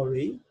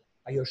ha'amori,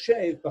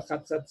 hayoshev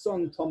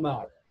b'chatzatzon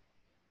tomar,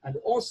 and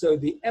also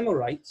the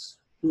Amorites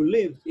who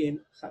lived in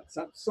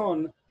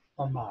Chatzatzon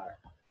Tamar.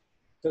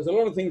 There's a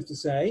lot of things to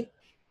say,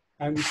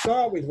 and we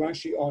start with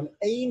Rashi on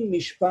Ein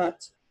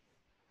Mishpat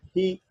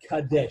Hi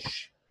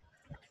Kadesh.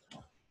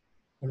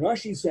 And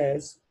Rashi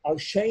says, Al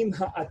Shem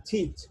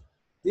Ha'atit,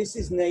 this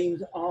is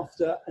named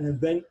after an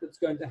event that's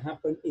going to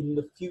happen in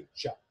the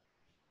future.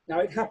 Now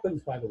it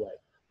happens, by the way.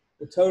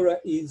 The Torah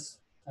is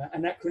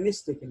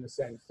anachronistic in the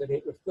sense that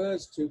it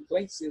refers to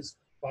places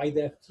by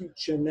their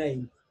future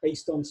name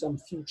based on some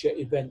future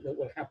event that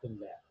will happen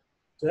there.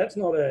 So that's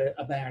not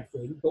a bad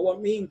thing. But what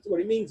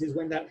it means is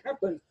when that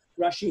happens,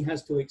 Rashi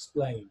has to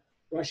explain.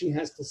 Rashi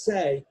has to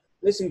say,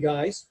 listen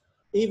guys,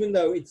 even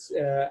though it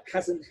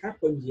hasn't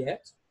happened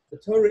yet, the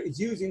Torah is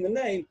using the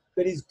name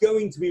that is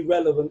going to be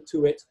relevant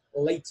to it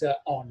later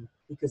on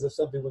because of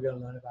something we're going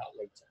to learn about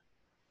later.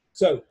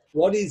 So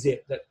what is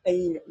it that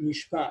Ein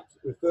Mishpat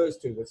refers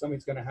to, that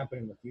something's going to happen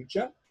in the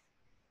future?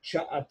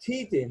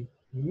 Sha'atidin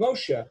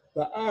Moshe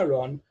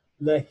va'Aaron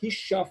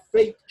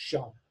lehishafet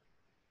sham.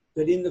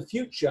 That in the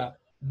future,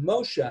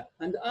 Moshe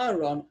and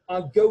Aaron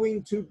are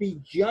going to be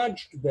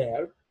judged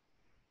there,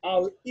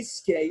 al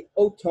iske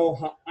oto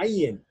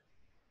ha'ayin,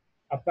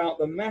 about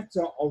the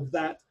matter of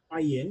that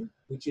ayin,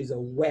 which is a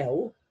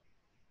well,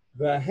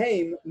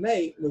 v'heim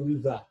mei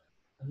meriva.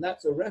 And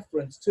that's a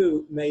reference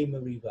to mei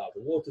meriva,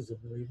 the waters of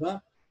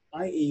Meriva,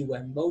 i.e.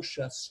 when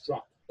Moshe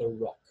struck the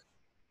rock.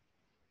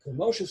 So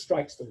Moshe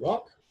strikes the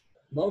rock,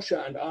 Moshe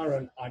and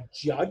Aaron are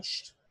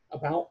judged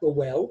about the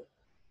well,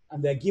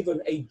 and they're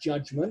given a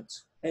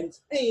judgment, and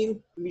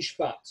ein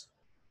mishpat,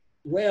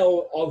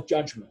 well of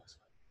judgment.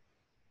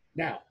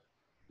 Now,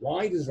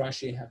 why does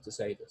Rashi have to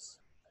say this?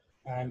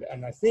 And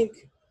I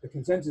think the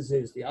consensus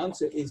is, the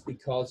answer is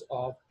because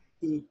of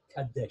the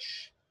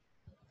Kadesh.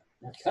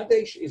 Now,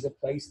 Kadesh is a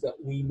place that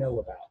we know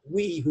about,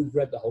 we who've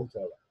read the whole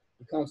Torah.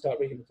 You can't start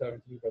reading the Torah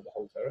until you've read the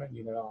whole Torah, and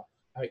you know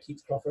how it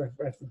keeps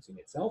cross-referencing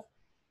itself.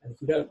 And if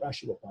you don't,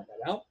 Rashi will point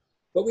that out.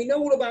 But we know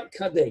all about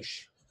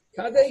Kadesh.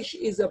 Kadesh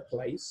is a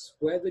place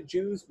where the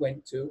Jews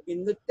went to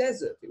in the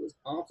desert. It was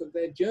part of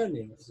their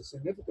journey. It was a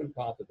significant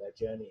part of their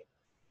journey.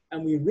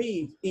 And we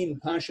read in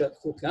Parshat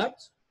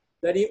Chukat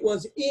that it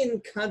was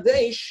in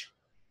Kadesh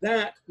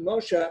that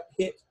Moshe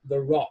hit the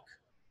rock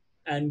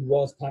and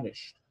was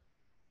punished.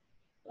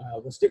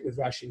 We'll stick with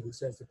Rashi, who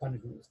says the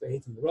punishment was for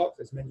hitting the rock.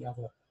 There's many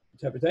other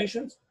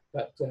interpretations,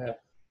 but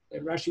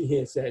Rashi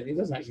here said, it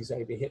doesn't actually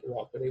say they hit the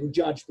rock, but they were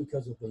judged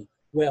because of the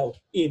well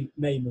in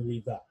Mei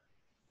Meriva.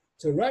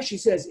 So Rashi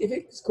says, if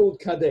it's called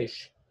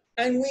Kadesh,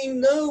 and we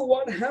know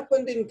what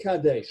happened in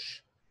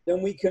Kadesh,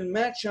 then we can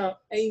match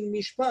up Ein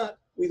Mishpat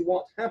with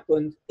what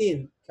happened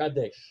in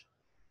Kadesh.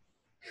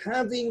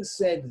 Having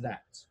said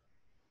that,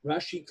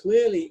 Rashi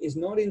clearly is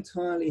not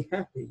entirely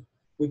happy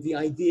with the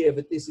idea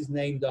that this is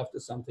named after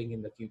something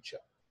in the future.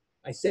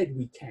 I said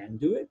we can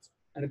do it,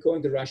 and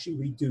according to Rashi,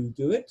 we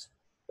do it,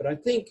 but I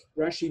think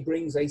Rashi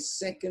brings a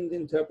second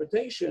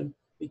interpretation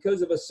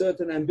because of a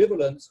certain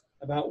ambivalence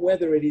about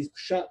whether it is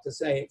pshat to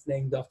say it's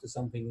named after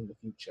something in the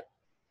future.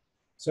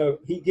 So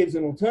he gives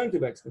an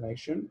alternative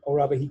explanation, or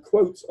rather he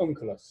quotes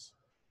Onkelos,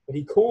 but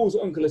he calls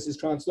Onkelos'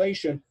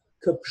 translation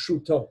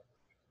k'pshuto.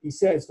 He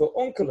says, for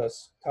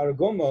Onkelos,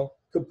 Targomo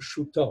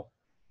k'pshuto.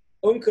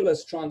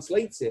 Onkelos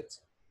translates it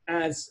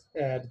as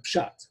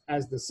pshat,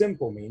 as the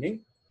simple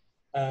meaning.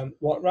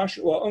 What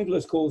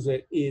Onkelos calls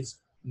it is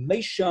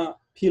Mesha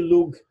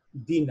Pilug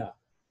Dina.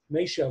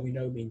 Mesha, we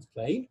know, means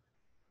plain.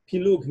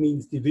 Pilug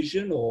means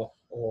division, or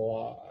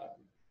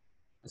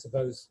I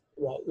suppose,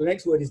 well, the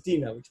next word is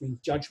Dina, which means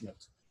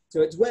judgment.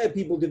 So it's where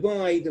people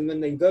divide and then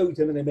they vote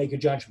and then they make a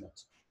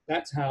judgment.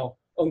 That's how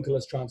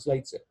Onkelos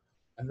translates it.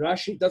 And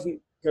Rashi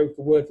doesn't go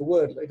for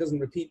word, it doesn't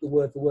repeat the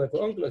word for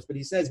Onkelos, but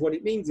he says what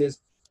it means is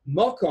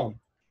Mokom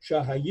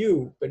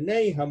Shahayu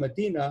B'nei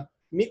Hamadina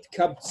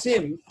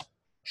Mitkabtzim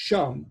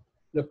Sham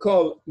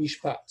Lekol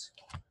Mishpat.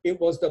 It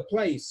was the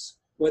place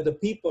where the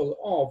people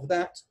of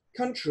that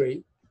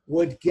country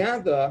would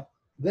gather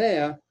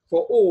there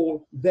for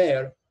all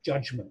their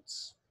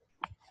judgments.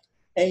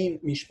 Ein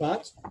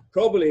Mishpat,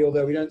 probably,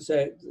 although we don't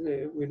say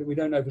we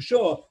don't know for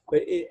sure,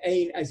 but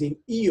ein as in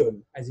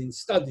iyun, as in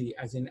study,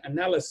 as in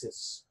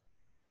analysis.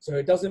 So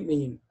it doesn't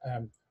mean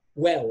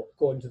well,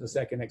 according to the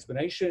second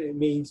explanation. It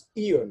means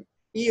iyun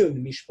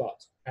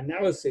mishpat,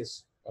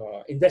 analysis,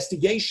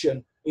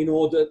 investigation in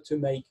order to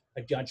make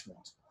a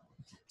judgment.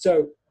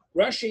 So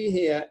Rashi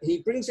here, he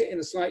brings it in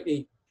a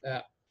slightly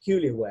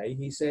peculiar way.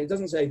 He says,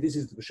 doesn't say this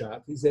is the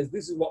Pshat. He says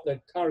this is what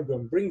the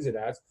Targum brings it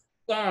as,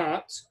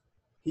 but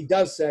he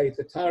does say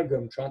the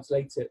Targum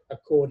translates it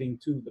according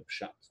to the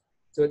Pshat.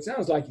 So it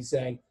sounds like he's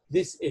saying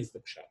this is the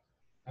Pshat.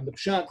 And the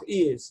Pshat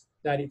is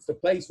that it's the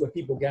place where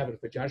people gather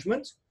for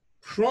judgment.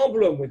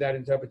 Problem with that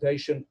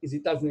interpretation is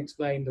it doesn't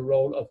explain the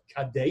role of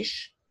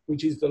Kadesh,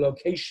 which is the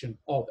location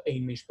of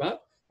Ein Mishpat.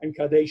 And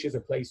Kadesh is a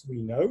place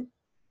we know.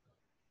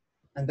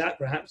 And that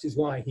perhaps is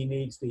why he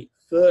needs the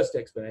first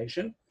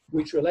explanation,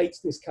 which relates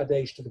this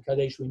Kadesh to the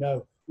Kadesh we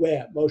know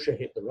where Moshe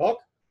hit the rock.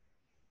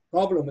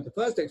 Problem with the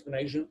first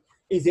explanation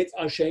is it's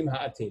Hashem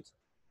Ha'atid.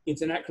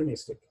 It's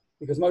anachronistic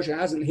because Moshe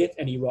hasn't hit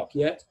any rock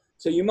yet.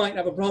 So you might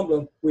have a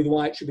problem with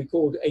why it should be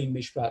called Ein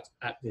Mishpat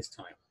at this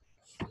time.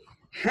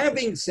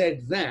 Having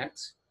said that,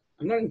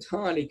 I'm not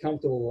entirely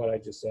comfortable with what I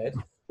just said,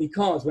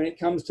 because when it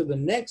comes to the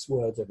next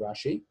words of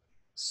Rashi,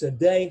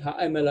 Sadeh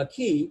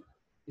Ha'emelaki,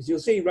 as you'll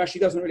see, Rashi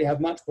doesn't really have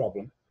much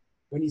problem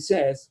when he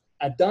says,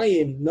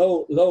 Adayin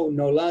no lo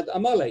nolad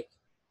Amalek.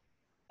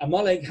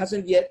 Amalek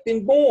hasn't yet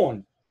been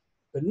born.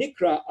 The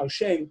Nikra al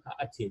Shem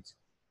Ha'atid.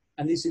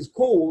 And this is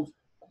called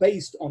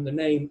based on the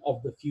name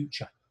of the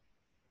future.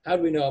 How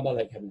do we know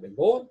Amalek hadn't been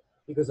born?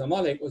 Because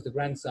Amalek was the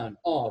grandson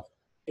of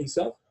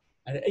Esau,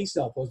 and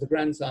Esau was the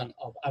grandson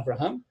of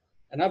Abraham,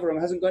 and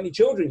Abraham hasn't got any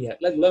children yet,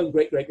 let alone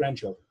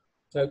great-great-grandchildren.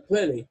 So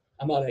clearly,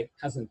 Amalek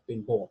hasn't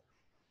been born.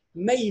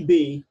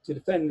 Maybe, to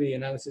defend the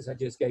analysis I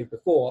just gave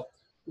before,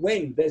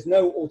 when there's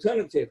no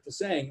alternative to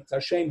saying it's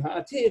Hashem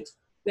Ha'atid,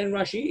 then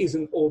Rashi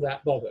isn't all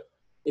that bothered.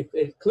 If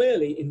it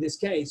clearly, in this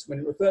case, when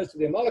it refers to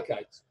the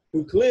Amalekites,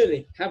 who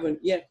clearly haven't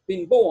yet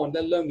been born,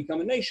 let alone become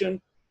a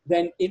nation,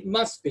 then it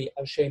must be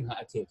Hashem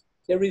Ha'atid.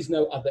 There is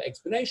no other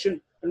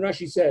explanation, and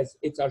Rashi says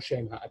it's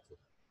Hashem Ha'atid.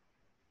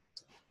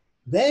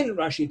 Then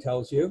Rashi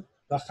tells you,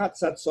 the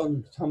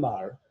Chatzatzon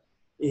Tamar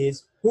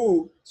is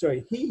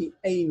he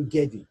Ein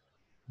Gedi.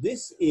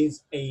 This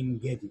is Ein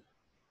Gedi.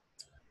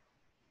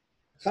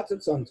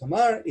 Chatzatzon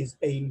Tamar is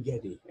Ein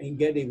Gedi. Ein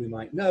Gedi, we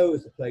might know,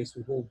 is the place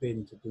we've all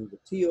been to do the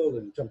teal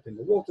and jump in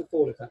the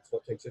waterfall, if that's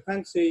what takes your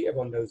fancy.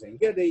 Everyone knows Ein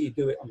Gedi. You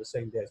do it on the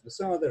same day as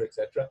Masada,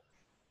 etc.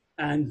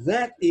 And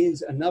that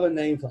is another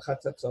name for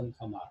Chatzatzon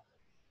Tamar.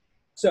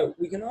 So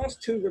we can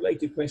ask two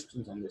related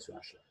questions on this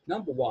Rashi.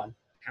 Number one,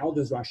 how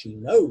does Rashi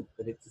know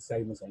that it's the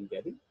same as Ein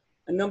Gedi?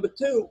 And number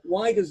two,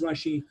 why does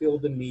Rashi feel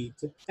the need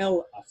to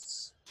tell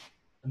us?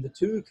 And the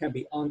two can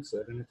be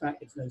answered, and in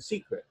fact, it's no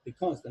secret,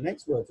 because the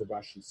next words of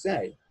Rashi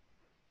say,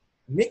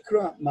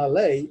 Mikra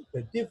Malay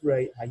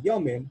B'divrei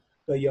Hayomim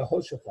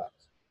B'Yehoshaphat.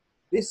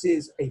 This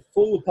is a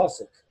full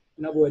pasuk.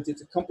 In other words,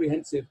 it's a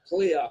comprehensive,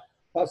 clear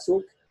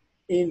pasuk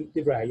in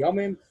Divrei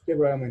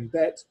Hayomim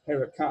Bet,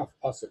 Perek Kaf,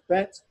 pasuk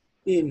Bet,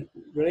 in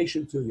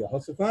relation to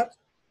Yehoshaphat.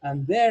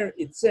 And there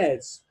it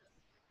says,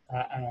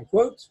 and I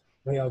quote,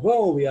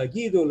 V'yavo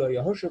v'yagidu lo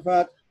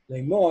Yehoshaphat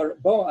le'mor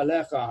bo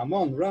alecha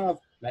hamon rav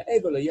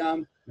me'ever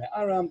le'yam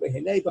me'aram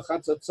b'hinei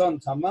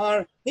b'chatzatzon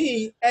tamar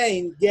he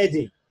ein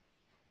gedi.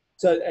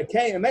 So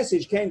a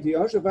message came to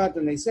Yehoshaphat,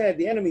 and they said,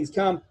 the enemies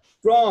come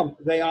from,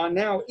 they are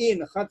now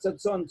in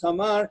Chatzatzon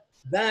Tamar,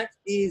 that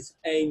is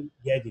Ein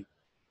Gedi.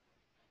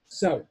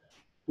 So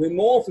we're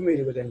more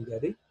familiar with Ein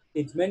Gedi.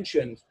 It's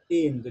mentioned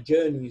in the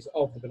journeys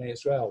of the Bnei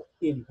Israel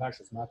in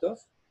Parshas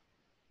Matos.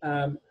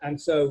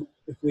 And so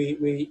if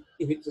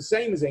it's the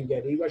same as Ein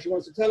Gedi, Rashi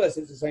wants to tell us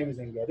it's the same as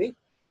Ein Gedi.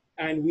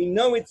 And we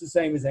know it's the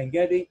same as Ein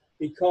Gedi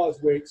because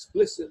we're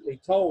explicitly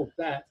told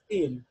that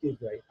in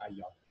Divrei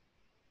Hayom.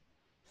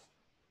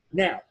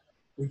 Now,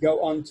 we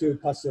go on to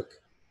Pasuk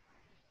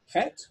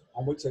Chet,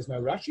 on which there's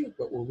no Rashi,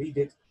 but we'll read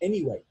it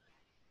anyway.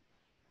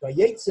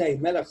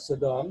 Vayetze melech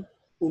Sodom,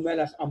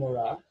 umelech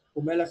Amorah,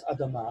 umelech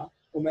Adama,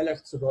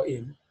 umelech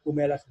Tzevoim,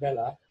 umelech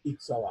Bela,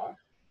 Itzara.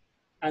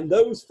 And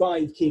those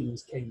 5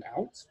 kings came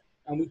out,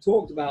 and we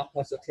talked about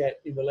Pasuk Chet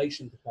in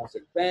relation to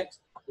Pasuk Bet.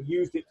 We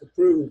used it to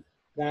prove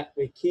that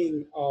the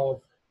king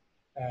of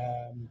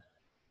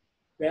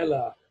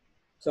the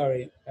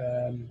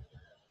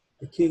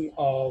king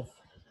of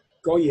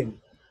Goyim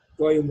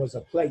was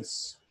a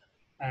place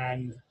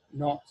and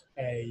not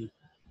a...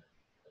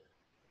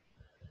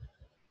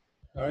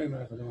 Are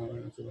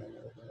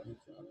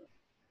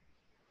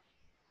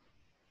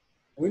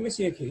we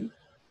missing a king?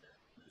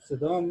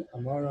 Sodom,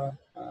 Amorah,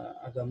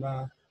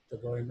 Adama,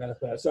 Tzevoim, Melech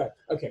Bela. Sorry,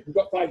 okay, we've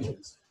got 5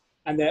 kings.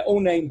 And they're all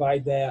named by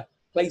their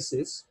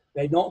places.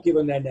 They're not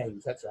given their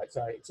names, that's right,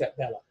 sorry, except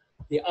Bela.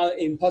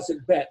 In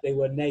Pasuk Bet, they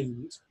were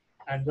named,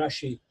 and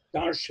Rashi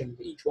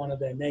darshaned each one of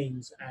their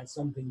names as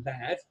something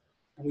bad.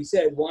 And we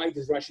said, why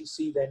does Rashi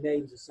see their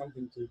names as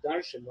something to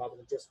darshan rather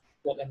than just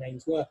what their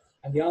names were?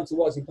 And the answer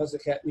was, in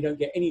Pasuk Het, we don't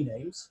get any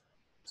names.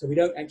 So we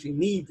don't actually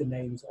need the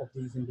names of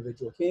these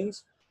individual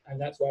kings. And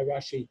that's why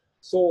Rashi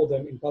saw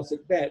them in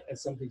Pasuk Bet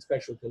as something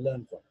special to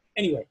learn from.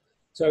 Anyway,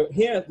 so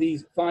here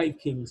these 5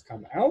 kings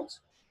come out.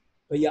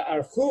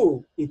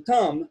 V'ya'archu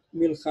itam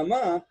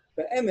milchama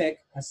be'emek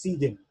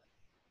hasidim.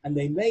 And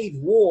they made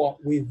war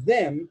with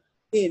them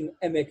in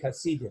Emek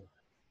Hasidim.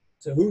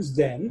 So who's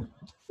them?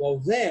 Well,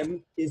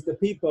 them is the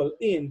people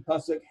in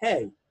Pasuk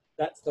Hey.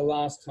 That's the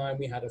last time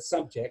we had a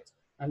subject,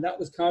 and that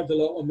was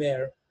Kardala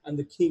Omer and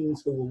the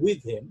kings who were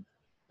with him.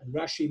 And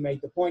Rashi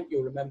made the point,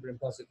 you'll remember in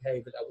Pasuk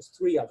Hey, but that was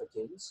 3 other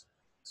kings.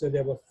 So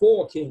there were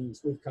 4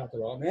 kings with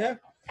Kardala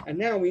Omer, and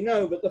now we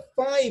know that the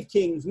 5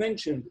 kings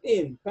mentioned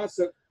in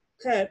Pasuk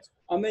Het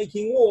are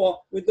making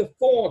war with the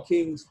 4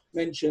 kings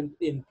mentioned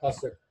in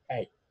Pasuk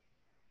Hey.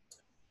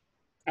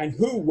 And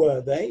who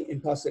were they in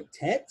Pasuk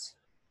Tet?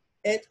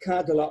 Et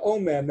Kardala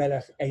Omer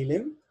Melech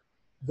Elim,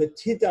 the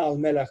Tidal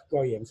Melech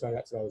Goyim. Sorry,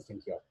 that's what I was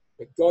thinking of.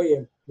 But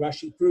Goyim,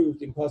 Rashi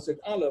proved in Pasuk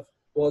Aleph,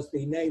 was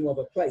the name of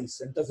a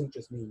place and doesn't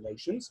just mean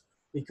nations,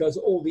 because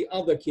all the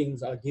other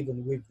kings are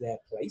given with their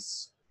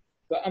place.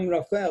 The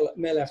Amrafel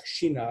Melech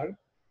Shinar,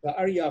 the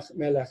Aryach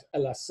Melech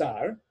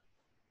Elasar,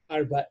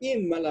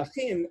 Arba'im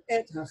Malachim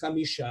et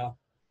HaChamisha.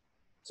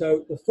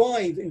 So the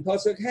 5 in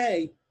Pasuk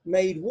Hey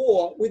made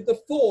war with the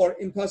 4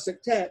 in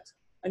Pasuk Tet.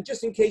 And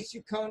just in case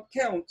you can't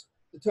count,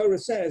 the Torah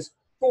says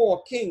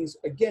 4 kings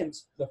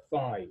against the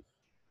 5.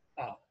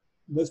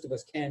 Most of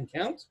us can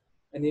count,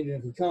 and even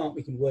if we can't,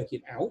 we can work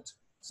it out.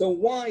 So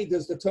why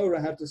does the Torah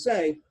have to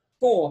say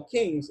 4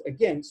 kings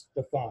against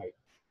the 5?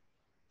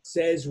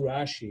 Says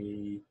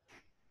Rashi,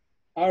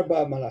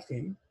 Arba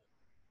Malachim,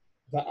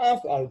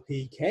 Va'af al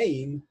pi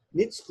kein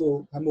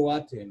nitzchu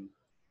hamuatim.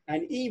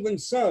 And even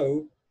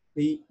so,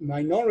 the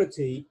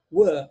minority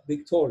were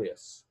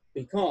victorious.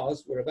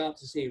 because we're about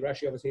to see,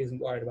 Rashi obviously isn't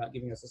worried about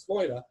giving us a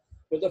spoiler,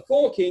 but the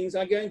 4 kings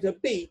are going to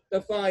beat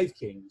the 5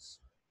 kings.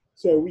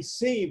 So we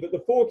see that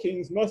the 4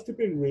 kings must have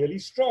been really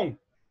strong.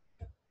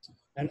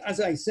 And as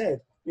I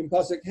said, in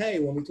Pasuk Hey,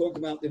 when we talk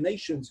about the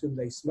nations whom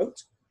they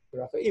smote, the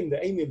Raphaim, the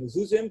Emim, the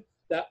Zuzim,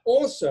 that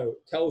also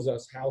tells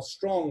us how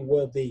strong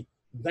were the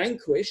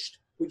vanquished,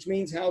 which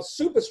means how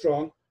super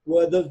strong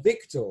were the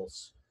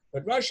victors.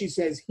 But Rashi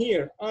says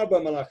here, Arba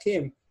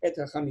Malachim et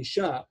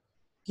HaChamisha,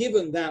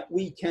 given that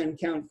we can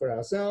count for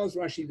ourselves,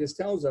 Rashi just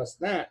tells us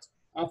that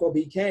Afa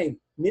became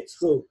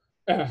Nitzchu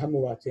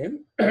Hamuatim,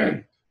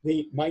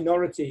 the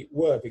minority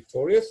were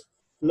victorious,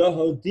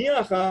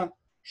 Lahodiacha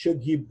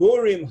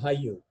Shegiburim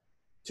Hayu,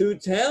 to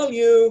tell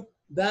you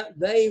that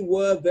they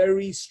were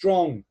very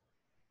strong.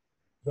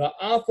 The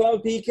Afa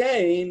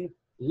became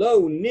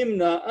Lo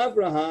Nimna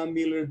Abraham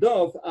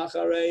Milerdov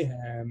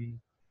Acharehem.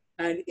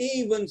 And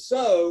even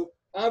so,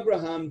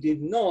 Abraham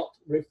did not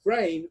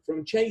refrain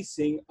from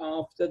chasing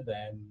after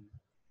them.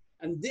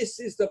 And this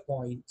is the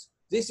point.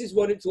 This is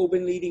what it's all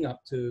been leading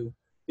up to.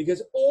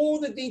 Because all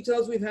the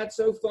details we've had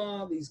so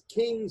far, these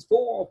kings, 4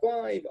 or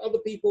 5, other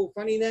people,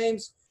 funny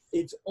names,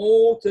 it's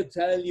all to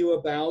tell you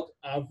about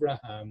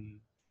Abraham.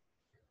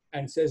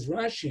 And says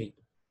Rashi,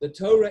 the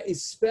Torah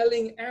is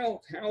spelling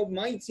out how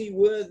mighty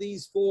were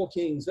these 4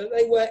 kings, that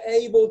they were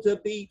able to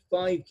beat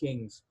 5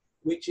 kings,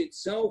 which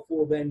itself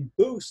will then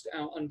boost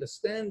our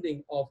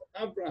understanding of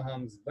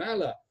Abraham's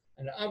valor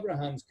and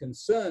Abraham's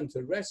concern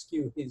to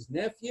rescue his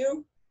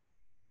nephew.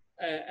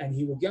 And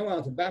he will go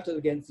out and battle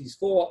against these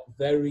 4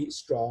 very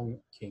strong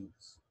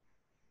kings.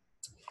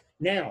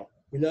 Now,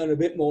 we learn a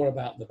bit more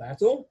about the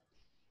battle,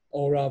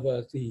 or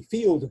rather the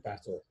field of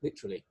battle,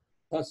 literally.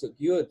 Pasuk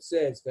Yud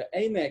says,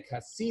 "Ve'emek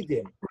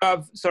Hasidim."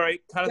 Rav,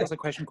 sorry, can I ask a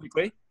question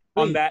quickly?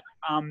 Please. On that?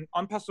 On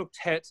Pasuk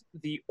Tet,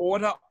 the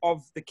order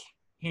of the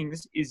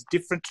kings is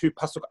different to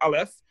Pasuk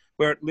Aleph,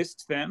 where it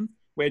lists them,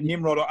 where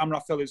Nimrod or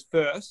Amraphel is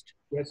first.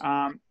 Yes.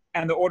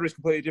 And the order is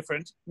completely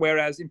different.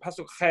 Whereas in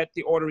Pasuk Chet,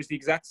 the order is the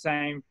exact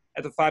same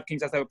as the 5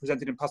 kings as they were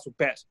presented in Pasuk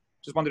Bet.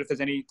 Just wondered if there's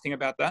anything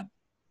about that.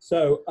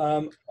 So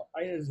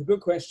it's a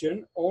good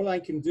question. All I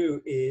can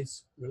do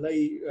is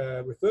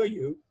refer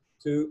you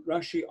to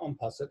Rashi on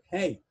Pasuk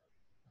Hey,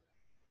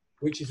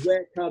 which is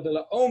where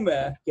Kadala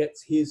Omer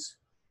gets his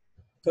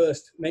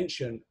first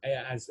mention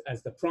as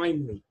the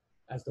primary,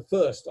 as the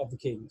first of the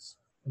kings.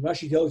 And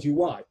Rashi tells you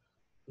why.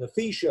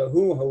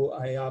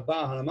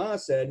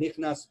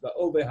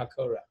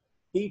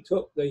 He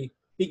took the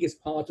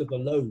biggest part of the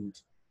load.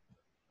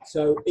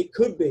 So it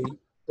could be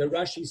that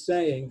Rashi's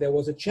saying there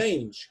was a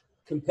change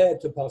compared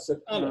to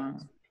Pasuk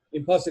Aleph.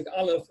 In Pasuk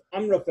Aleph,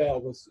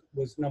 Amraphel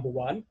was number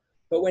 1.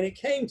 But when it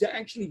came to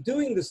actually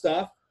doing the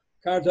stuff,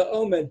 Karta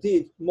Omer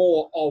did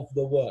more of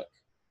the work.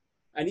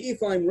 And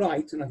if I'm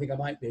right, and I think I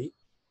might be,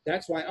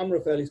 that's why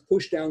Amraphel is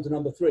pushed down to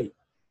number 3.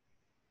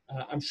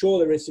 I'm sure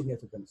there is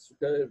significance.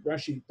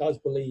 Rashi does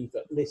believe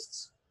that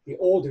lists, the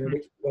order in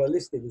which people are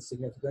listed is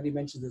significant. He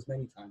mentions this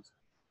many times.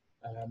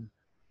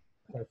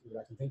 Quite a few that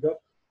I can think of.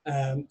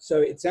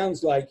 So it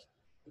sounds like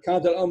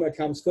Karta Omer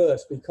comes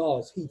first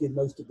because he did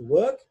most of the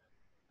work,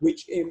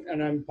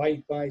 and I'm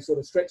by sort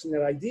of stretching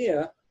that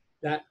idea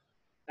that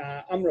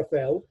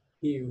Amraphel,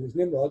 he who was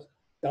Nimrod,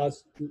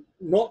 does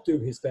not do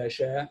his fair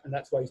share, and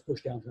that's why he's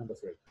pushed down to number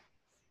 3.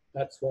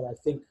 That's what I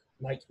think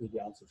might be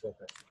the answer to your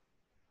question.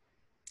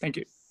 Thank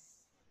you.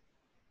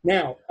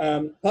 Now,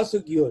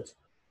 Pasuk Yud,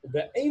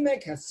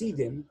 Ve'emek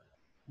Hasidim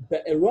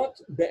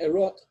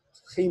Be'erot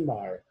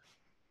Chimar,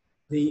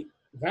 the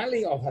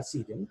valley of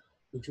Hasidim,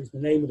 which was the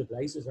name of the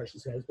place, as Rashi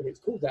says, but it's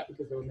called that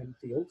because there were many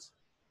fields,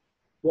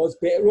 was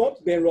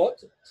Be'erot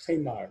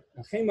Chimar.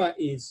 Now, Chimar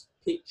is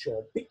pitch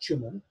or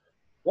bitumen.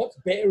 What's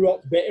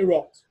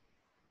Be'erot?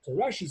 So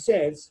Rashi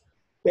says,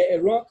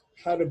 Be'erot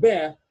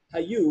Harbeh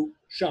Hayu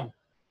Sham.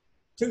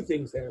 2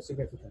 things there are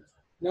significant.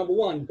 Number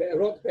 1,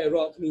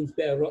 Be'erot means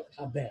Be'erot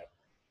Haber,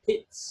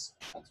 pits.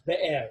 That's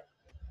Be'er.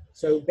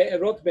 So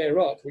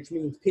Be'erot, which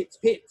means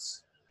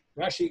pits.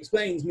 Rashi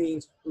explains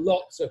means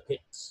lots of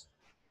pits.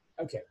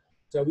 Okay,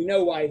 so we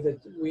know why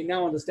we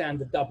now understand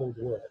the doubled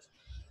word.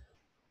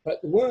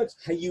 But the words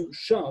Hayu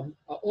Sham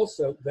are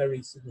also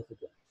very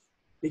significant.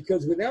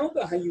 Because without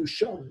the Hayu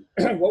Sham,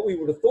 what we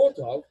would have thought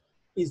of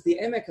is the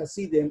Emek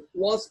Hasidim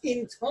was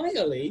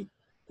entirely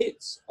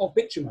pits of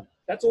bitumen.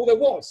 That's all there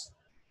was.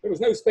 There was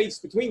no space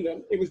between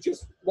them. It was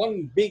just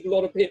one big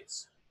lot of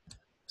pits.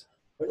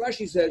 But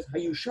Rashi says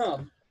Hayu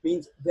Sham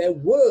means there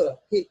were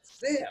pits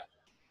there,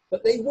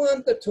 but they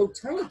weren't the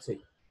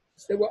totality.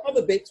 There were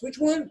other bits which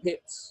weren't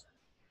pits,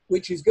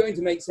 which is going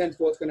to make sense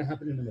for what's going to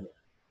happen in a minute.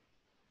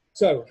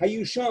 So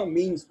Hayu Sham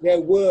means there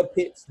were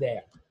pits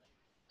there.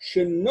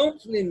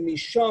 Shenotlin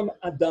misham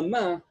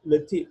adama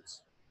letit.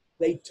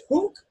 They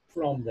took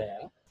from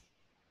there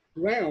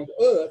ground,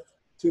 earth,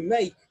 to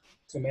make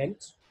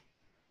cement,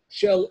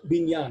 shel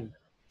binyan,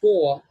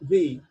 for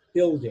the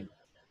building.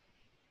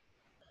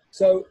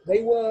 So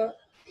they were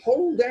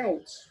holed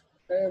out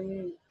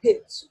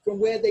pits from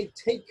where they'd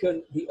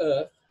taken the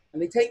earth,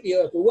 and they take the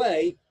earth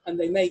away and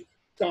they make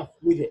stuff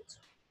with it.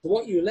 So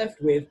what you're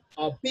left with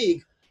are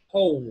big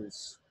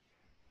holes.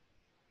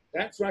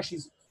 That's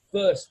Rashi's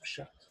first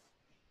pshat.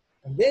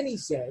 And then he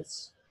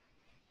says,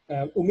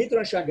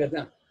 Umidrash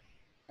Agadah.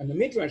 And the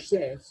Midrash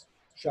says,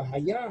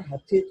 Shahaya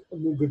hatit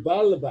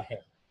mugbal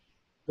bahem.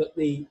 That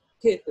the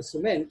pit, the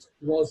cement,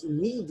 was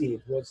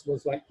kneaded,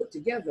 was like put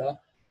together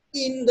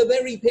in the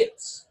very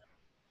pits.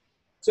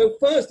 So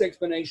first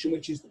explanation,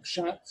 which is the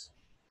pshat,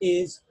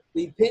 is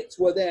the pits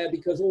were there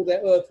because all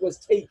their earth was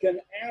taken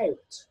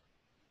out.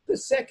 The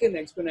second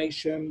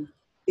explanation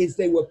is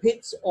they were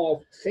pits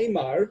of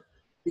chemar,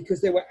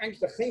 because they were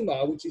actually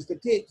chemar, which is the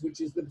pit,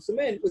 which is the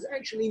cement, was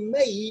actually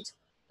made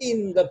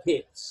in the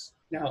pits.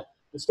 Now,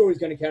 the story is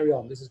going to carry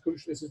on. This is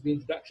crucial. This is the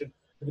introduction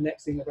to the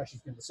next thing that Rashi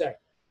is going to say.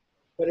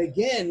 But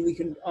again, we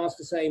can ask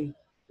the same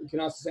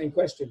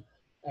question,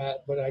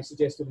 but I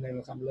suggested the name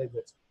of Chaim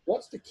Leibowitz.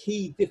 What's the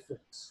key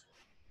difference?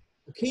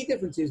 The key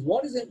difference is,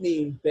 what does it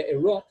mean,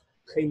 be'erot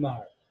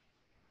chemar?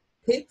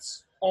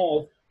 Pits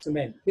of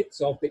cement,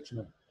 pits of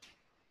bitumen.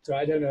 So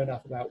I don't know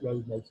enough about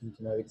road making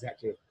to know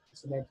exactly.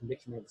 Cement and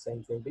bitumen are the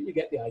same thing, but you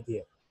get the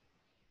idea.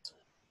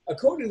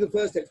 According to the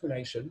first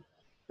explanation,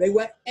 they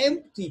were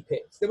empty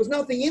pits. There was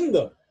nothing in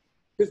them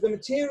because the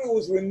material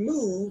was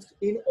removed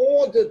in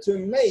order to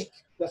make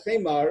the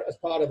chemar as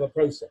part of a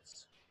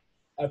process.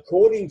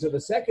 According to the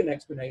second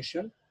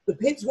explanation, the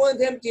pits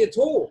weren't empty at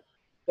all.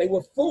 They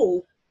were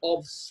full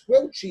of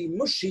squelchy,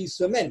 mushy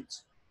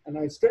cement. And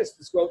I stress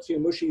the squelchy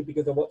and mushy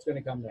because of what's going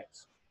to come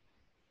next.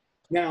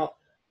 Now,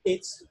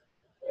 it's,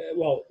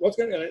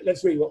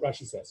 let's read what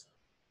Rashi says.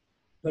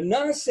 And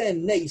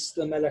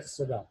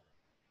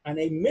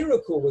a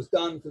miracle was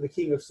done for the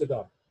king of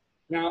Sodom.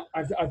 Now,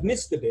 I've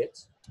missed a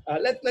bit.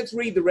 Let's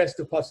read the rest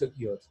of Pasuk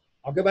Yud.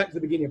 I'll go back to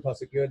the beginning of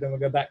Pasuk Yud, then we'll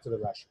go back to the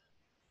Rashi.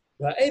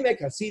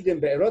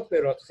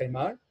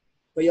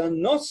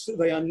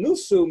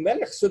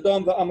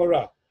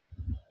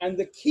 And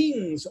the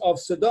kings of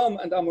Sodom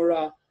and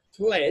Amorah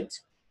fled,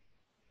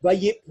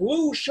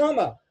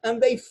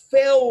 and they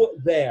fell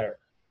there.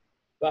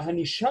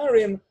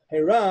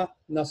 Hera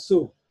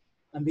nasu.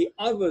 And the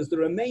others, the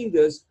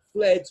remainders,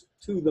 fled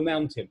to the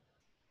mountain.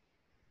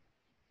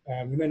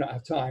 We may not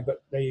have time,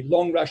 but the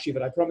long Rashi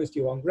that I promised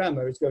you on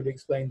grammar is going to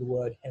explain the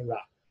word Hera.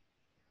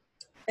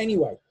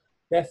 Anyway,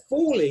 they're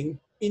falling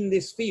in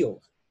this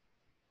field.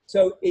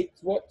 So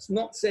it's what's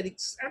not said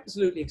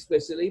absolutely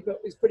explicitly,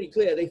 but it's pretty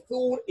clear. They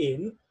fall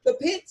in the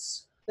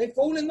pits. They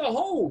fall in the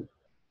hole.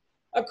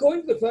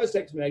 According to the first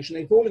explanation,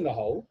 they fall in the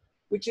hole,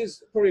 which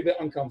is probably a bit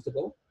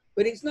uncomfortable.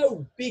 But it's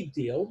no big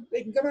deal.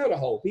 They can come out a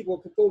hole. People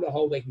can fall a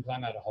hole, they can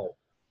climb out a hole.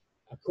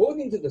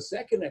 According to the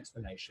second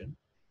explanation,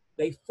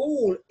 they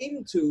fall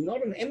into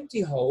not an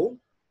empty hole,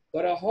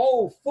 but a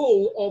hole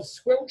full of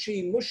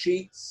squelchy,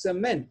 mushy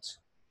cement.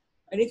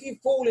 And if you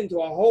fall into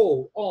a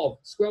hole of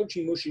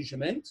squelchy, mushy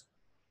cement,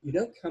 you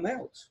don't come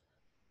out.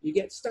 You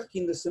get stuck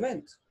in the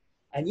cement.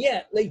 And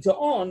yet, later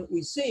on,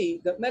 we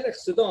see that Melech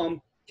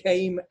Sodom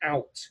came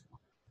out.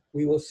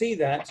 We will see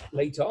that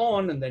later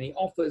on, and then he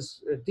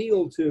offers a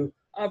deal to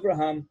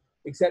Abraham,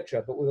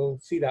 etc. But we'll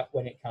see that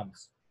when it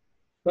comes.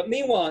 But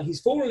meanwhile,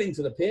 he's fallen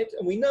into the pit,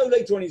 and we know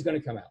later on he's going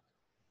to come out.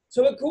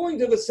 So according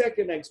to the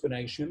second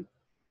explanation,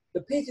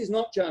 the pit is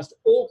not just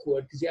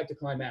awkward because you have to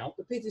climb out.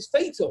 The pit is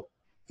fatal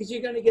because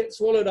you're going to get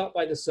swallowed up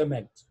by the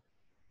cement.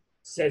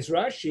 Says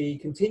Rashi,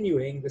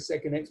 continuing the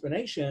second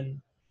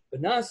explanation, a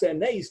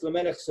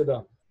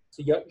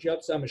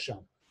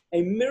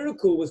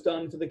miracle was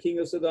done for the king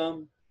of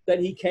Sodom, that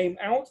he came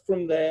out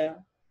from there.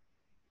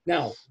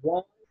 Now,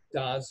 why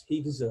does he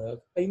deserve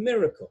a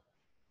miracle?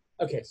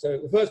 Okay, so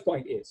the first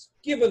point is,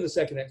 given the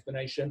second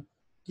explanation,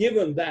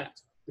 given that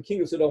the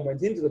king of Sodom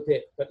went into the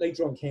pit, but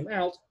later on came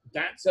out,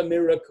 that's a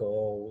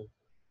miracle.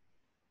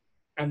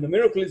 And the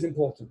miracle is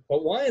important.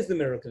 But why is the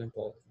miracle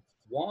important?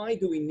 Why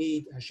do we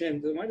need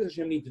Hashem? Why does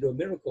Hashem need to do a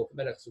miracle for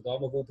Melech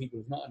Sodom, of all people,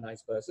 who's not a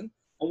nice person?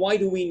 And why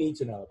do we need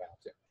to know about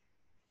it?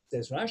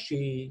 Says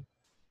Rashi,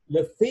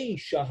 Lefi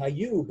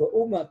shahayu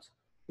ba'umat,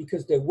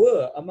 because there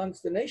were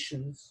amongst the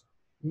nations,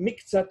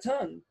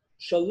 miktzatan,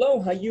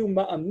 shalo hayu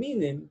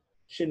ma'aminim,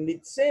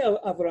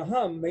 shenitzel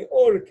Avraham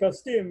me'or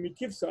kastim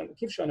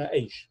mikivshan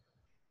ha'esh.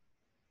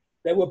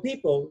 There were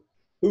people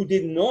who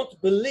did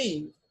not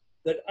believe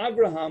that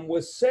Abraham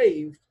was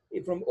saved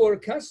from Ur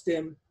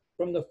Kasdim,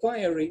 from the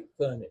fiery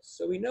furnace.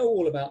 So we know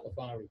all about the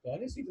fiery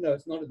furnace, even though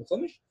it's not in the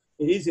Chumash,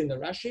 it is in the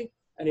Rashi,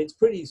 and it's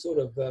pretty sort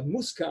of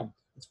muskam.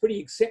 It's pretty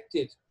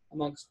accepted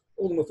amongst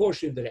all the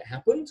Meforshim that it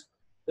happened,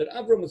 that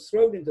Abraham was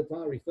thrown into the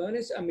fiery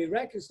furnace, and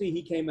miraculously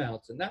he came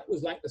out. And that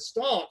was like the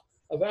start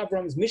of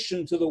Abraham's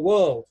mission to the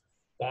world.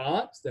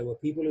 But there were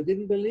people who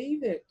didn't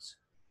believe it.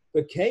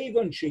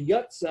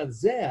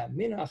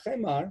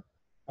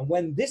 And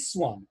when this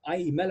one,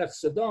 i.e. Melech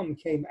Sodom,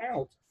 came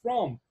out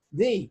from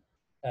the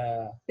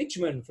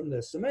bitumen, from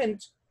the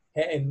cement,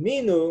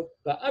 He'eminu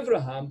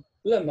ba'Avraham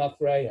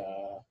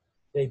lemafreya.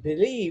 They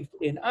believed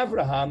in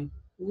Abraham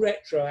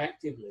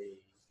retroactively.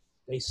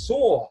 They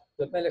saw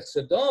that Melech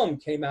Sodom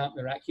came out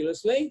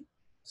miraculously,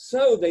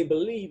 so they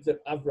believed that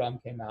Abraham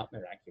came out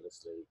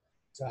miraculously.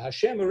 So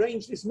Hashem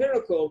arranged this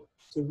miracle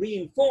to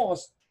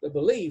reinforce the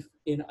belief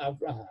in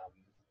Abraham.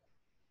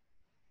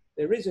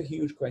 there is a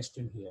huge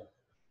question here.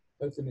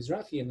 Both the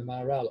Mizrahi and the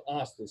Maharal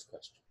ask this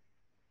question.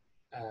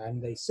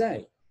 And they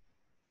say,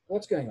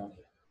 what's going on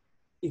here?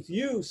 If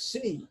you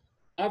see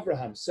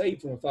Abraham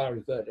saved from a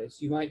fiery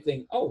furnace, you might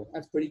think, oh,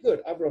 that's pretty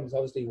good. Abraham's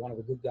obviously one of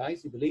the good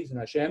guys. He believes in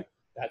Hashem.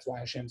 That's why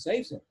Hashem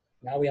saves him.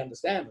 Now we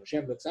understand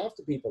Hashem looks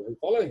after people who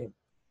follow him.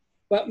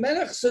 But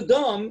Melech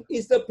Sodom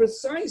is the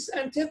precise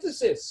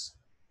antithesis.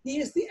 He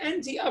is the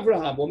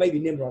anti-Abraham, or maybe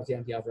Nimrod the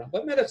anti-Abraham.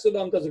 But Melech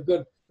Sodom does a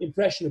good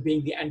impression of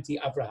being the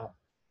anti-Abraham.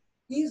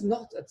 He is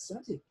not a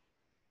tzaddik.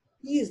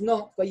 He is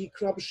not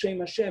Vayikra b'Shem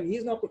Hashem. He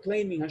is not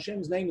proclaiming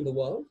Hashem's name in the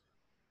world.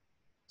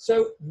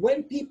 So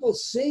when people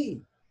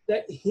see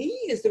that he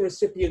is the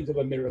recipient of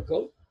a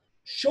miracle,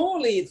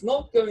 surely it's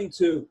not going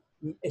to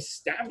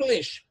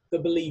establish the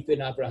belief in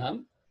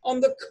Abraham.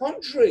 On the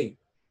contrary,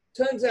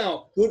 turns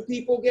out good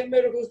people get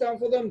miracles done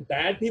for them,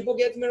 bad people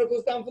get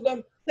miracles done for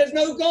them. There's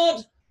no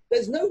God.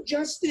 There's no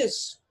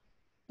justice.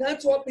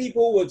 That's what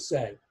people would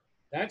say.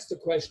 That's the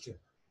question.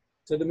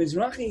 So the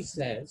Mizrahi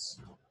says,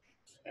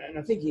 and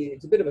I think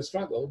it's a bit of a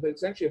struggle, but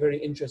it's actually a very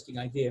interesting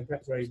idea and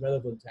perhaps very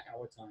relevant to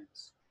our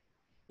times.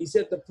 He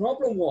said the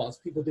problem was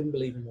people didn't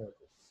believe in miracles.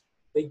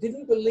 They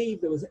didn't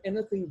believe there was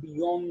anything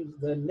beyond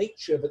the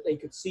nature that they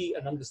could see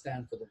and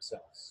understand for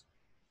themselves.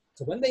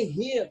 So when they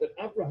hear that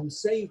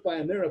Abraham's saved by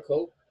a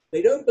miracle,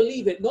 they don't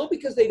believe it, not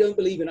because they don't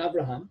believe in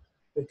Abraham,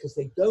 because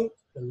they don't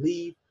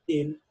believe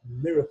in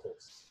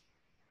miracles.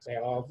 They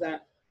are of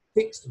that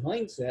fixed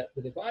mindset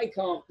that if I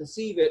can't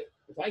perceive it,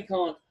 if I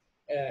can't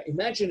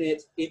imagine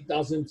it, it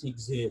doesn't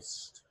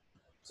exist.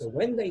 So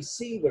when they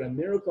see that a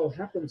miracle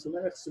happens to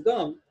Melech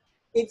Sodom,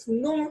 it's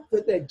not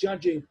that they're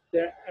judging,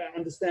 they're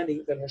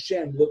understanding that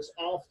Hashem looks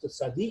after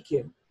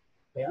Tzaddikim.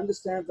 They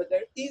understand that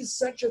there is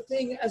such a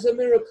thing as a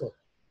miracle.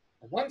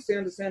 And once they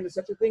understand there's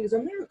such a thing as a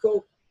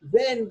miracle,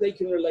 then they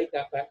can relate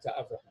that back to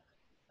Abraham.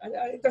 And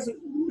it doesn't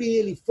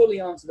really fully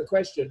answer the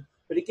question,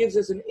 but it gives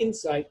us an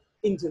insight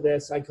into their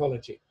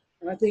psychology.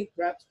 And I think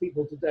perhaps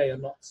people today are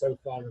not so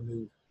far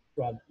removed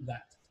from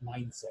that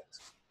mindset.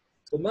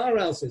 The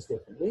Maharal says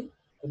differently.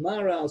 The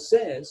Maharal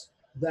says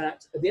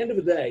that at the end of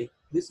the day,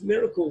 this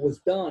miracle was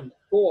done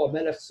for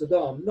Melech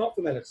Sodom, not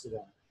for Melech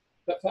Sodom,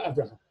 but for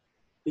Abraham.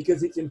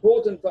 Because it's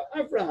important for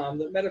Abraham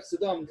that Melech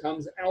Sodom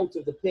comes out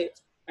of the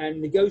pit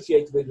and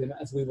negotiates with him,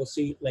 as we will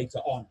see later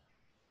on.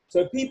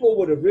 So people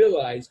would have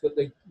realized that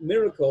the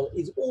miracle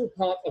is all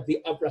part of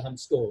the Abraham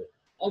story.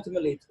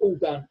 Ultimately, it's all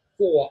done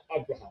for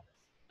Abraham.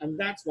 And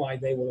that's why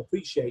they will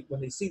appreciate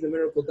when they see the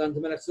miracle done to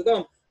Melech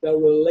Sodom, they'll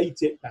relate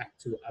it back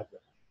to Abraham.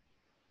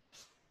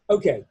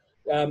 Okay,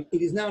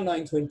 it is now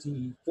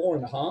 9:24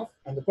 and a half,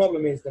 and the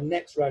problem is the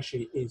next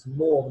Rashi is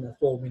more than a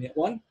 4-minute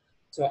one.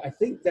 So I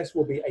think this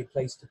will be a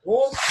place to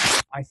pause.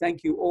 I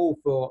thank you all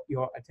for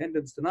your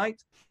attendance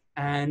tonight,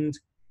 and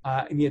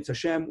in Yetz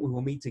Hashem, we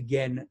will meet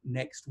again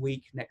next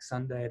week, next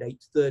Sunday at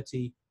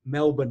 8:30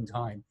 Melbourne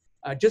time.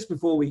 Just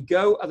before we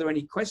go, are there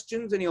any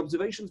questions, any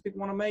observations people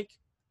want to make?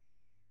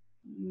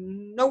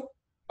 No?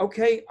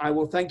 Okay, I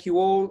will thank you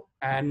all,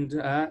 and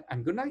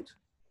good night.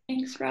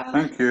 Thanks, Rob.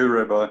 Thank you,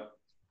 Rabbi.